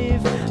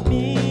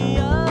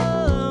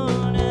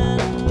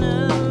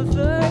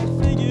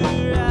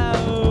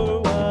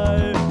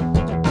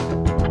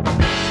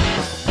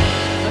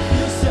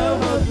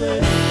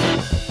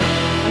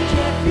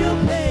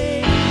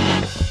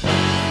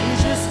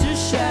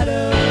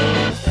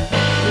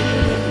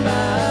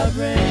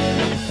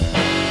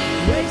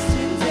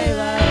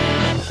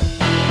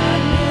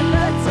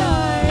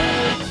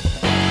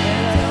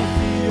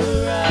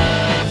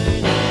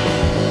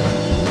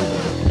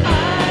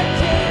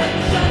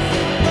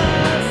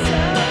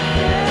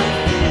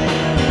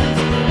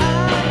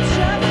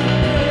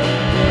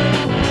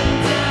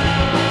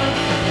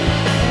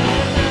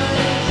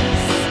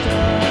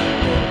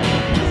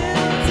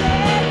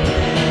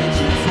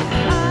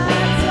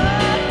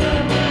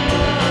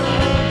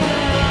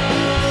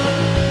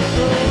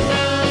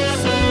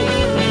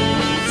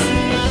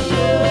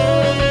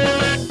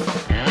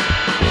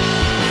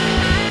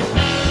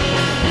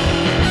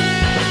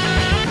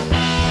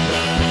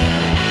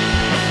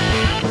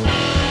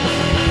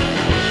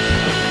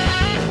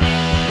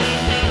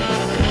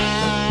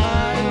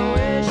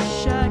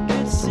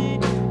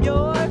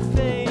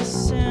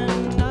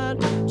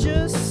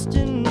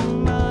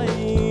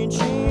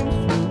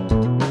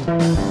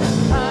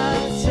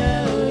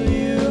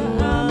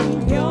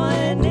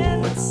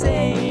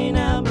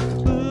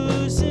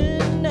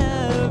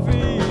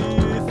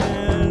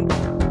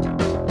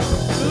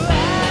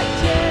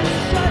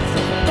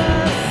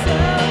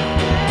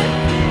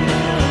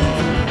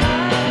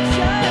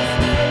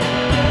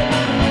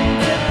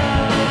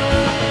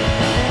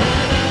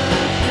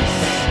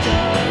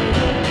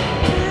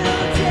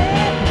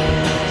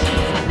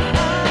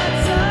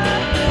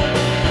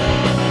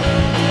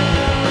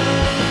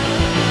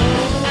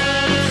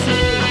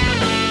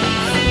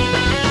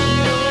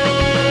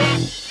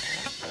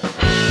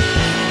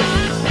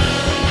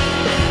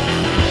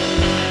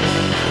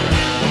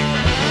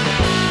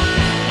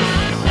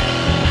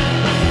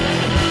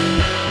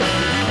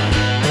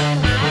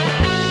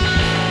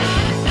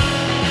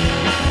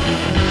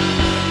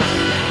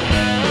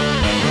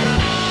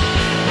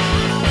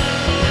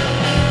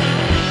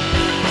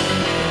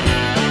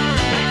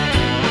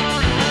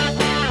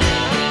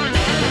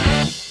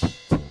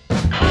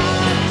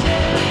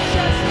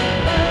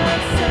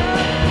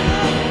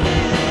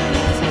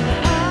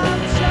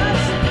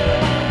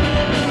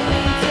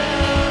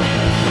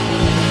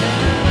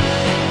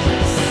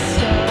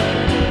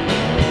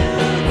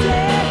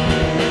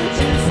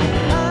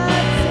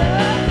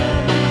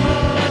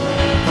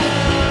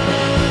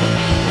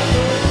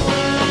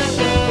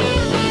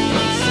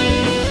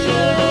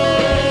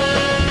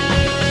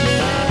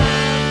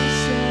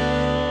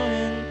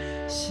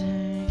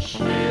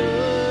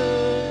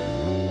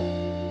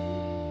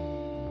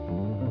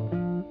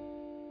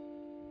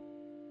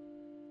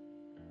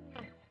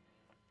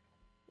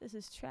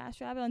is Trash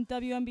Rabbit on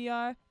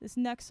WMBR. This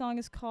next song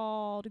is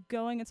called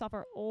Going. It's off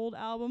our old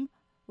album,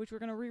 which we're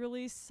going to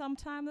re-release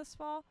sometime this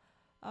fall.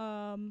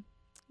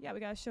 Yeah, we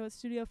got a show at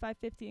Studio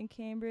 550 in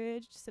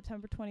Cambridge,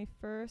 September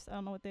 21st. I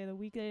don't know what day of the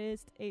week it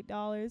is. It's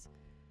 $8.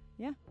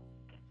 Yeah.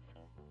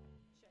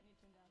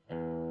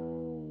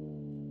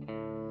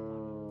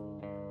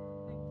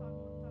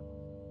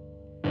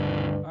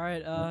 All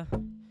right,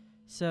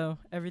 so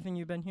everything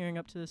you've been hearing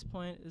up to this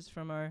point is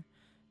from our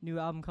new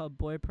album called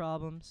Boy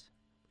Problems,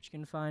 which you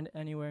can find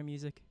anywhere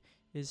music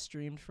is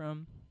streamed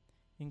from,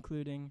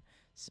 including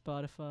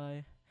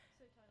Spotify,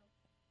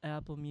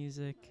 Apple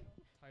Music,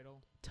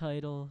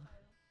 Tidal.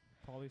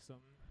 Probably some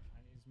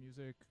Chinese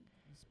music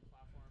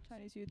platforms.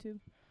 Chinese YouTube.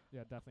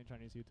 Yeah, definitely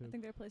Chinese I YouTube.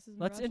 think there are places in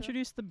Let's Russia.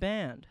 introduce the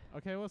band.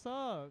 Okay, what's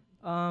up?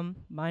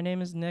 My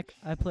name is Nick.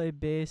 I play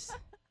bass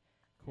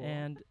Cool.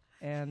 and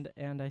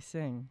I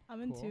sing.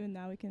 I'm in Cool. tune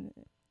now.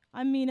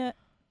 I'm Mina.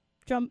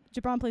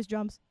 Jabron plays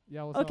drums.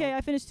 Yeah, what's Okay, up?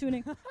 I finished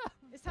tuning.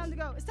 It's time to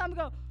go. It's time to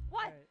go.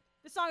 What? Alright,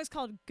 The song is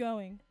called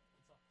Going.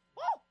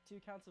 2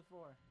 counts of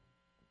 4.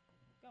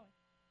 Going.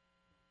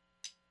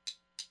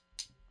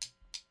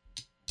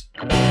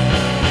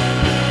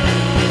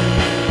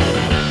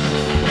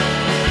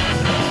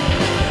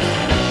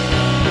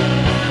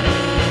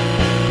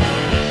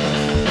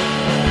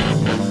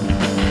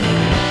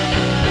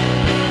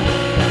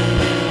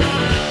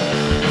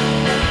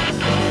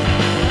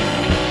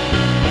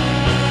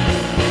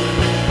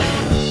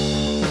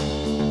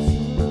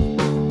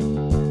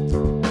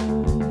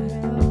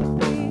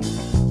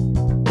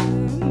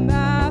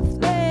 My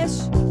flesh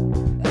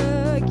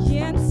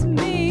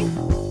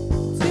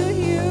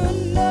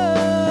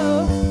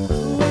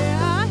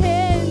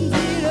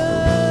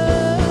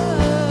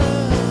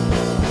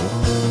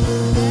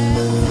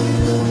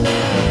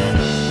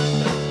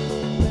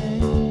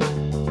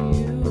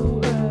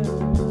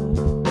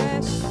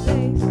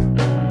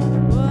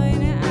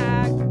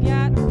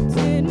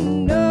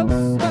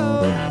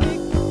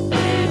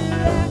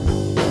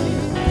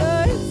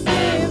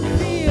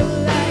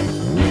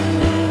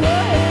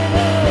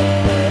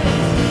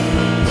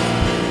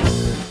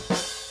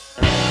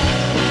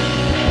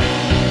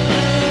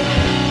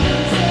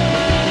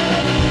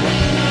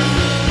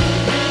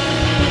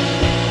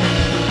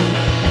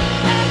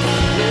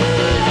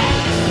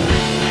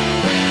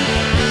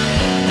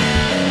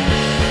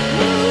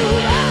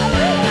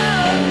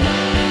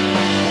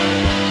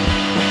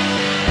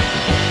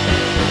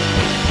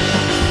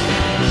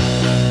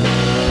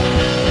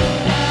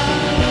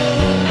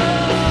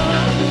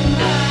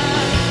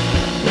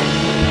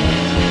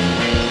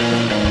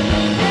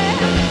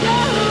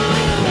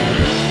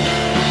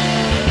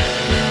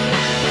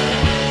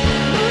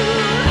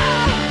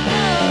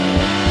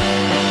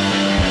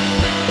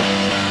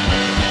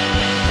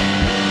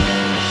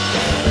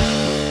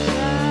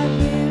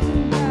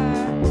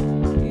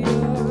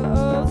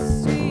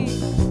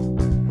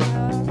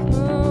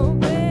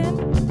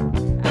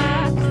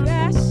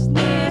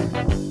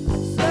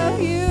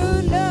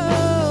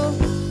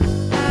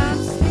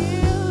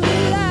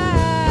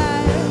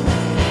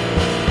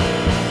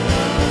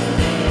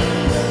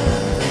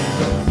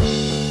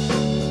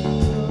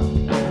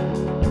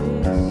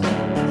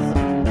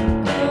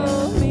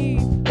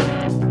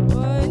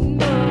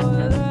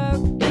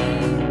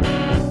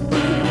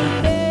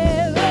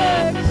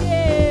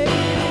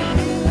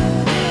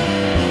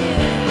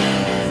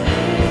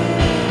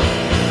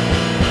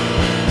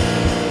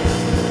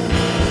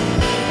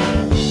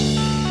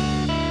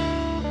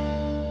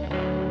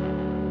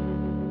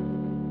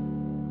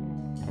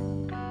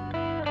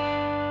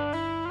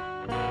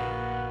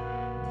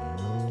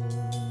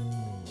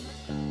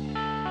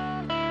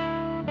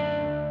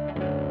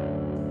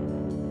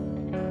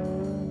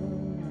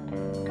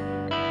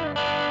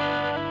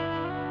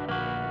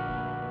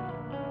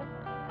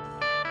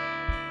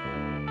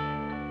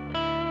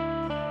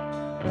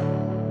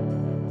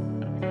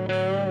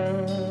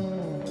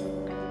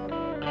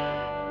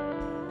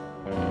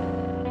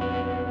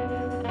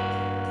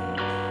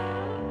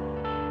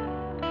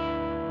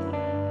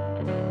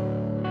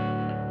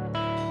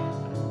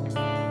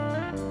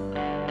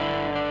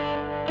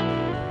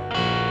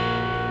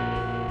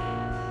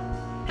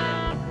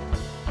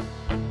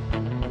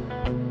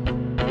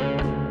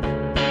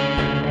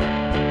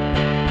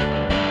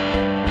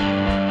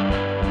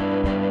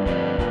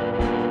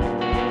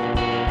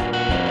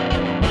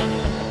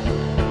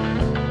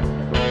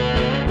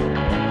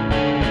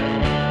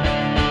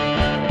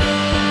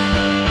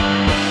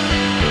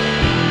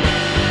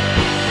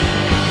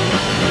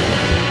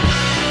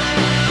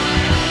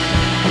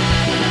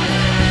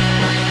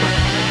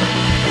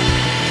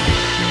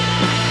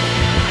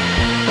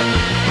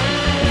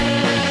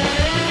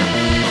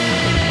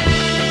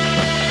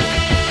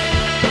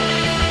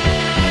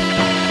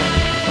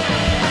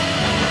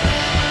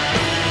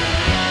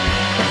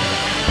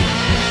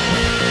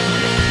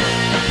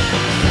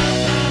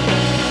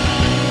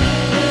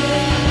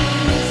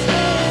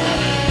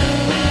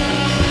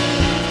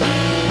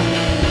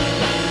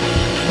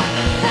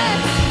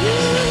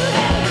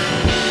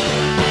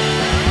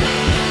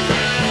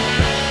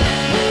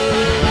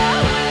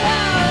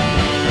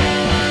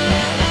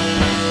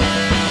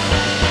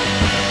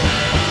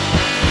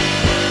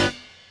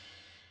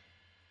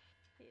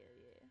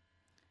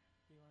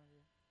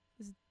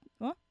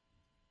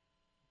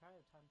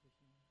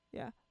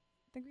Yeah.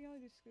 I think we can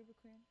only do Scuba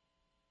Queen.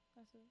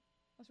 That's it.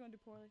 Unless you want to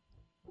do Poorly.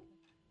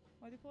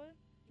 Want to do Poorly?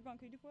 Jabron,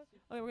 can you do Poorly?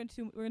 Okay, we're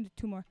gonna do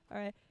two more. All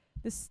right.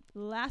 This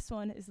last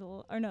one is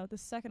the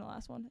second to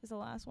last one is the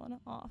last one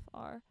off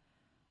our.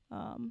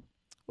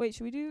 Wait,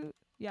 should we do?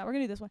 Yeah, we're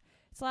gonna do this one.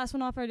 It's the last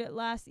one off our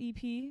last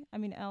EP. I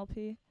mean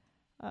LP.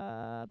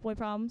 Boy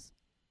Problems.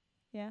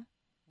 Yeah.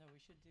 No, we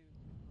should do.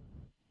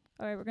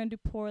 All right, we're gonna do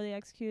Poorly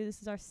Executed.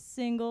 This is our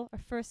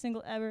first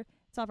single ever.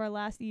 It's off our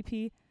last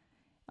EP.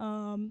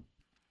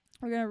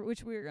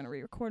 Which we're gonna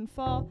re-record in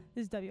fall.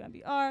 This is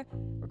WMBR.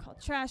 We're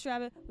called Trash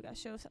Rabbit. We got a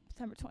show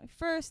September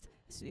 21st.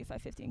 Studio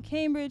 550 in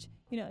Cambridge.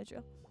 You know the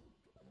drill.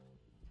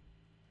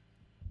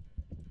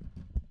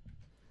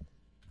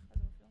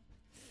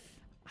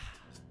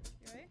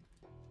 You ready?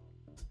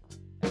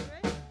 Are you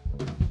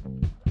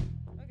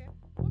ready?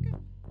 Okay.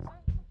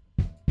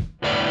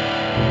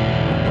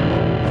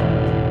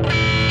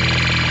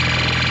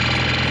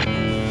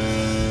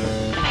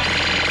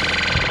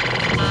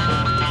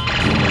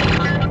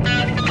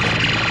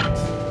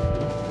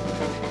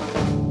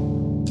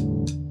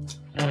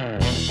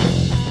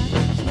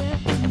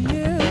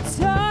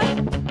 Start.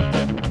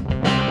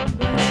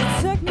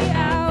 Took me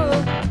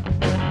out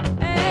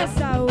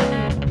as I would.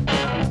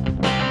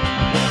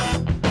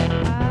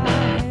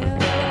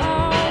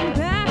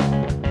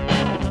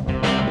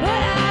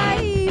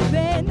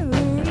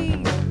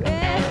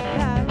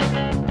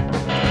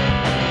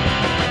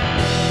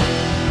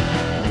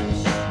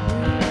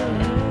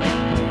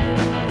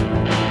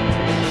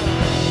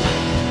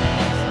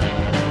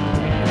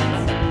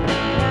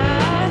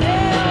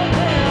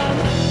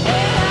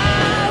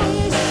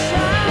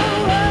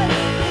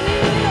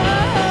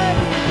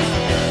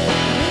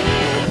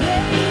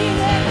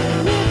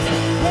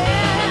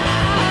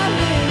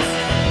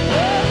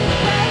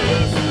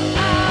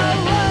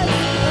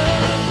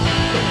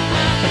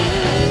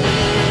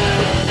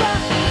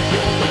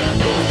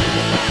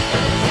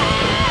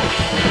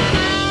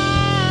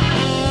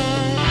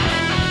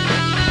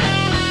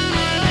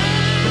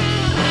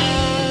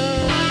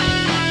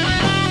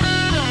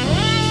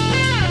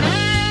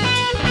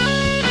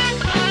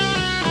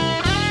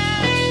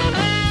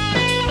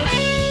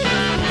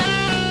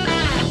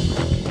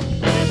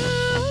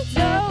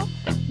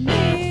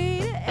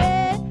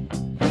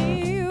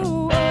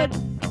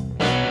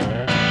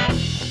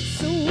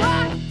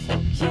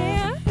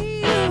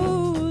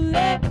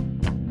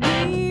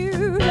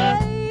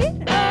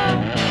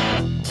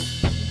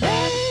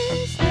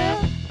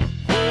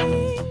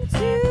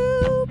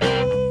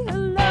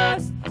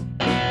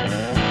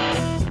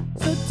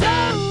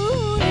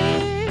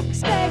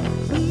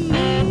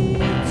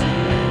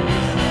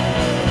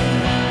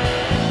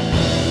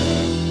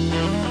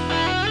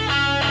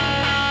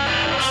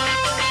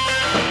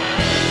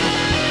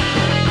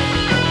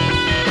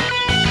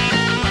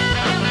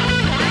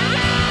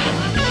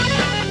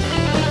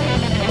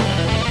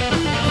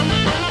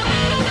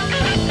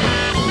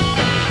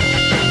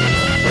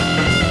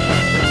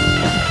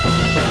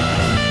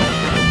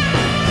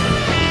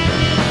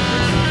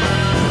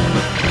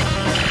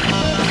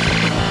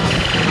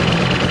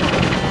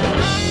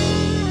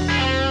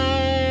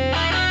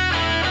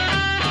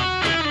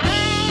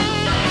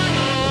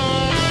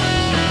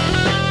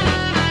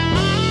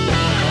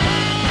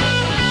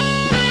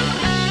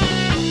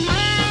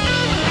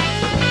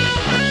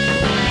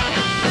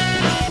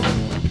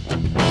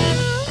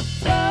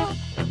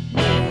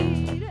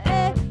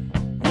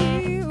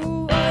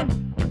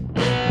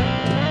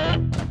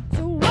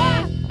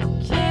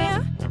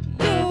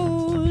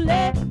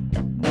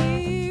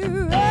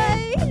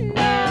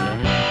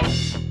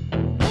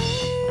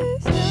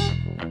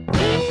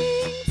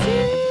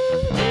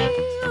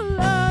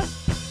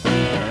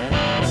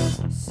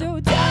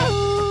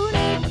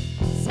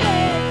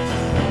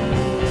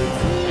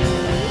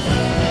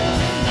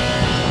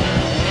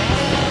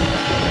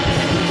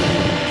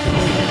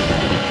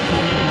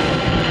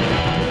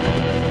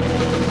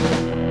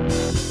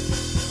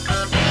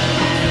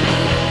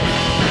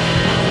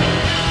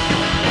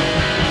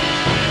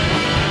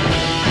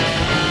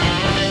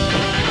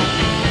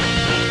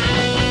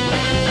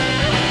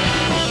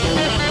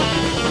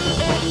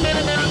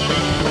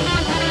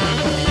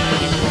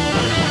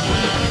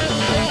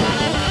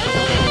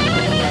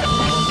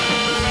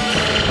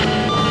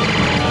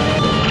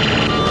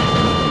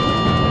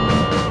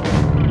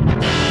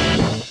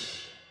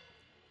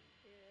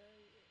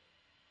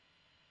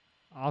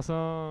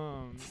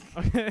 Awesome.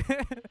 Okay.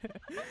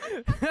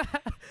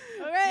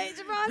 Alright,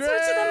 Jabron,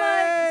 switch to the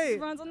mic.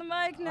 Jabron's on the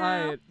mic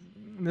now. Alright,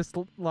 this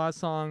last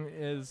song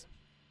is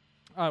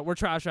we're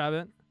Trash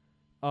Rabbit.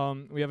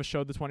 We have a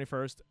show the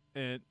 21st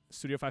at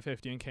Studio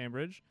 550 in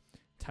Cambridge.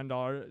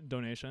 $10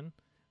 donation,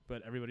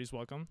 but everybody's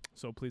welcome.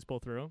 So please pull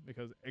through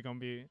because it's gonna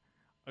be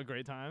a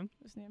great time.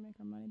 We just need to make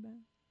our money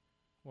back.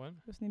 What?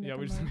 Just need to Yeah,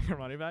 we make just our make our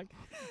money back.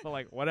 But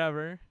like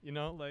whatever, you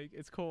know, like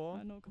it's cool.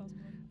 I know it costs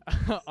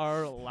money.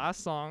 Our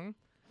last song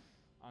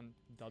on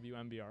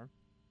WMBR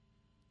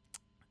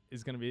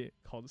is gonna be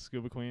called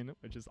Scuba Queen,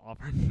 which is off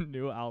our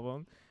new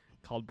album.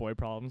 called Boy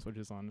Problems, which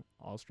is on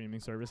all streaming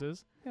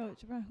services. Yo,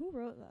 Japan, who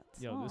wrote that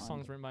song? Yo, this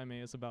song's written by me.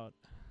 It's about,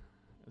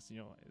 it's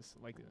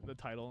like the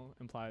title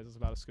implies, it's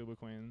about a scuba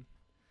queen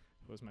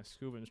who was my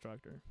scuba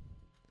instructor.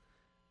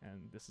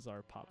 And this is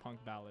our pop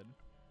punk ballad.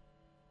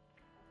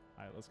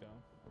 All right, let's go.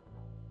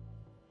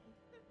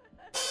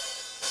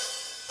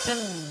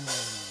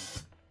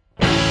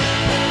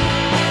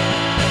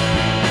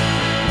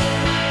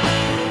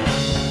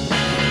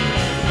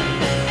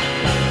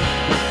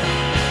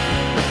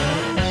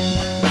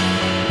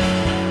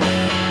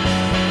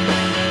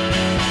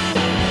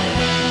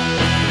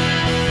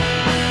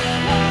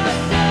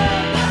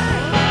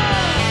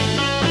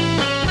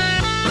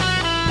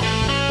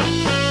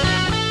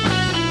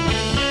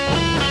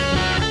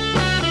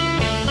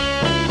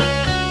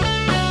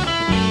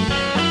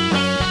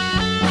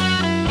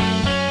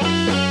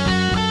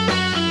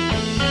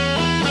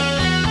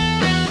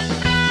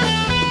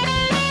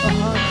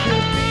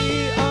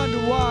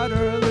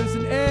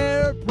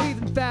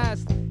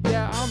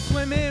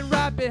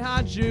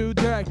 You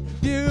direct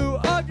view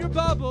of your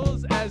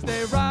bubbles as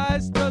they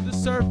rise to the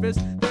surface.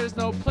 There's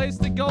no place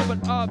to go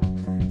but up.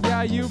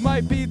 Yeah, you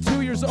might be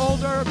 2 years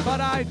older, but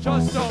I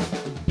just don't.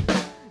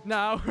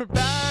 Now we're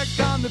back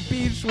on the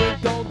beach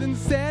with golden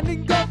sand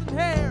and golden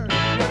hair.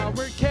 Now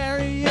we're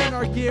carrying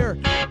our gear,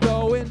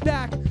 going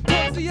back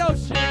towards the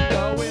ocean,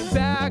 going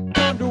back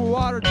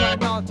underwater,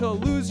 trying not to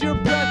lose your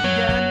breath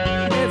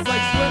again. It's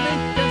like swimming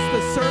against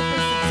the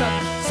surface,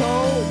 except so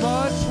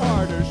much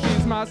harder.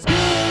 She's my scuba.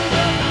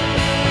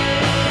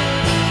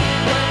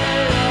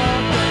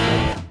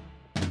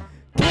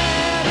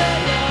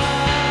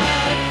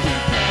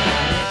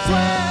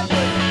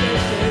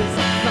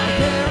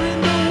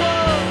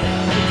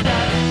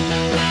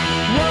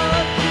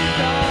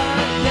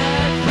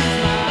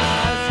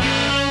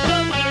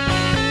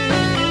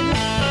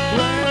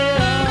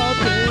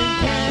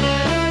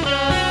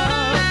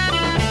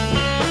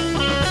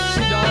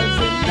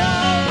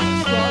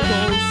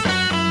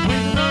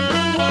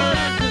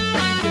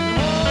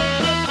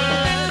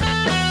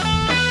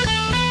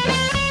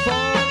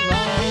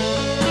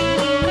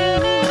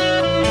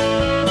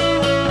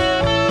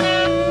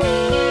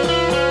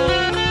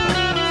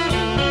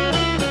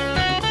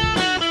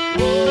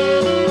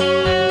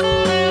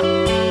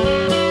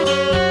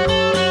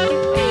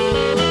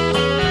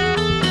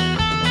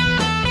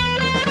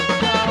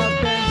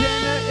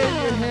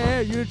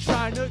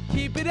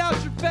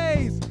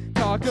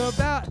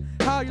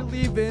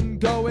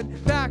 Going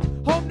back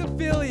home to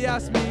Philly,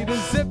 asked me to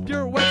zip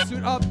your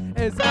wetsuit up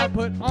as I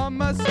put on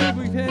my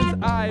scuba pins.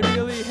 I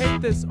really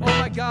hate this, oh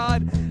my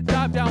god.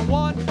 Dive down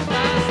one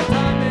last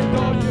time and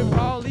though you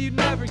probably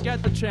never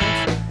get the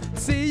chance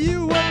see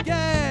you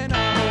again.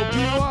 I hope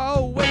you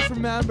always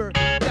remember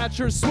that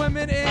you're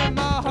swimming in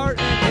my heart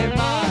and in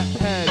my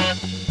head.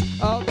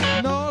 Up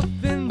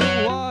north in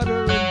the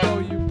water, and though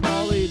you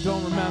probably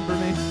don't remember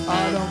me,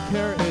 I don't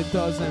care, it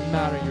doesn't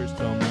matter, you're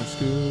still my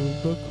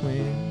scuba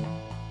queen.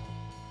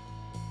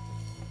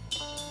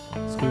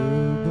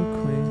 Scuba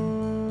queen,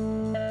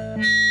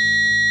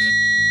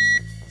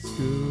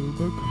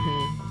 scuba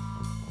queen,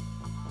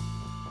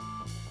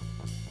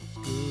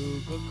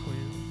 scuba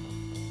queen,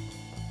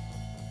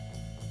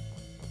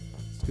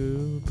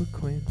 scuba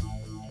queen,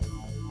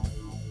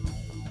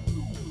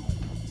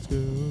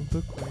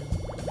 scuba queen.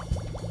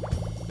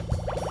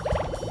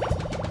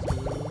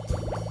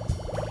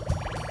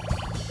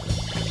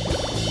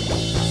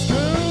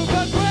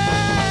 Scuba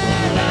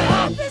queen, I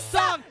hope this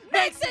song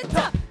makes it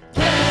to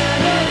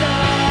Canada.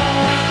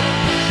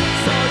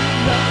 So you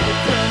know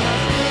it's my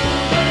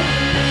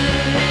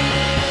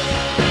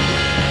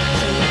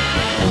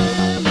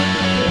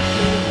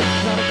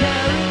not a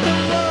care in the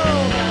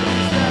world.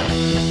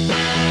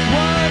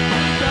 What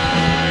we got,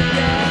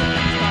 yeah,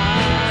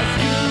 my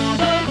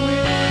scuba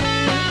queen,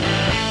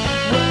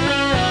 way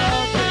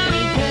up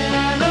in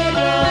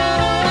Canada.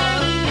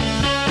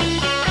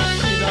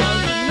 She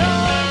doesn't know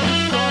the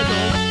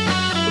struggles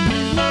of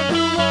being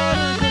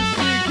underwater 'cause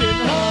she can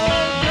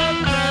hold her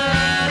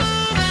breath.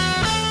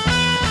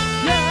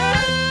 Yeah,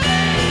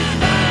 she's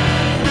my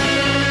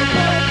scuba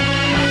queen,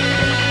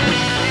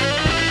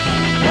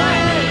 way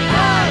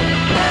up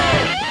in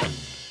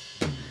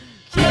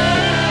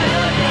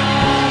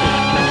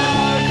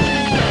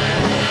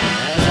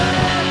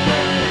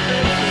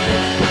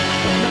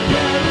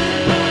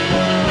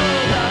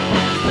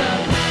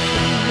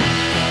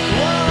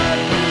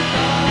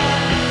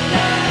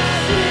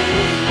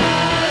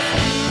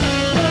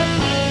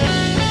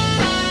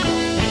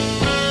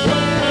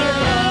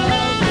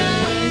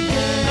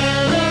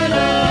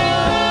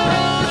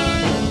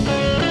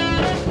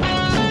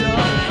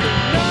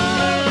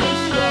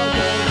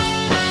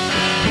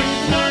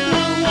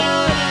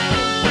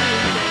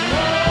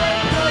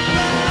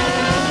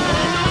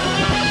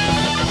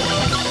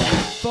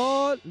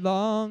for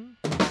long.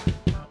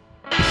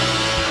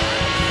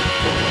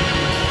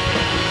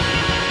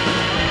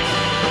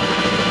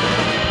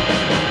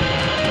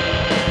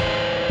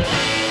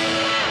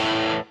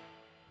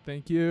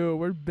 Thank you.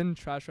 We've been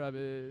Trash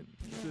Rabbit.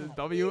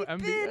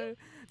 WMBA.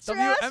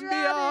 Trash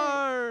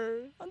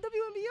WMBR. On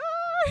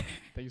WMBR.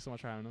 Thank you so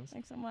much for having us.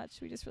 Thanks so much.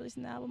 We just released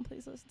an album.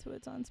 Please listen to it.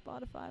 It's on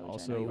Spotify. Which I know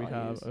Also, you we all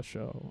have use. a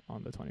show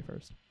on the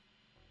 21st.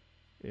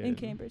 In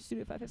Cambridge,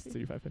 Studio 550.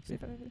 Studio 550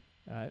 Studio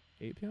 550. at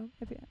 8 p.m.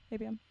 8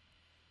 p.m.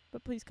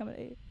 But please come at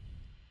 8.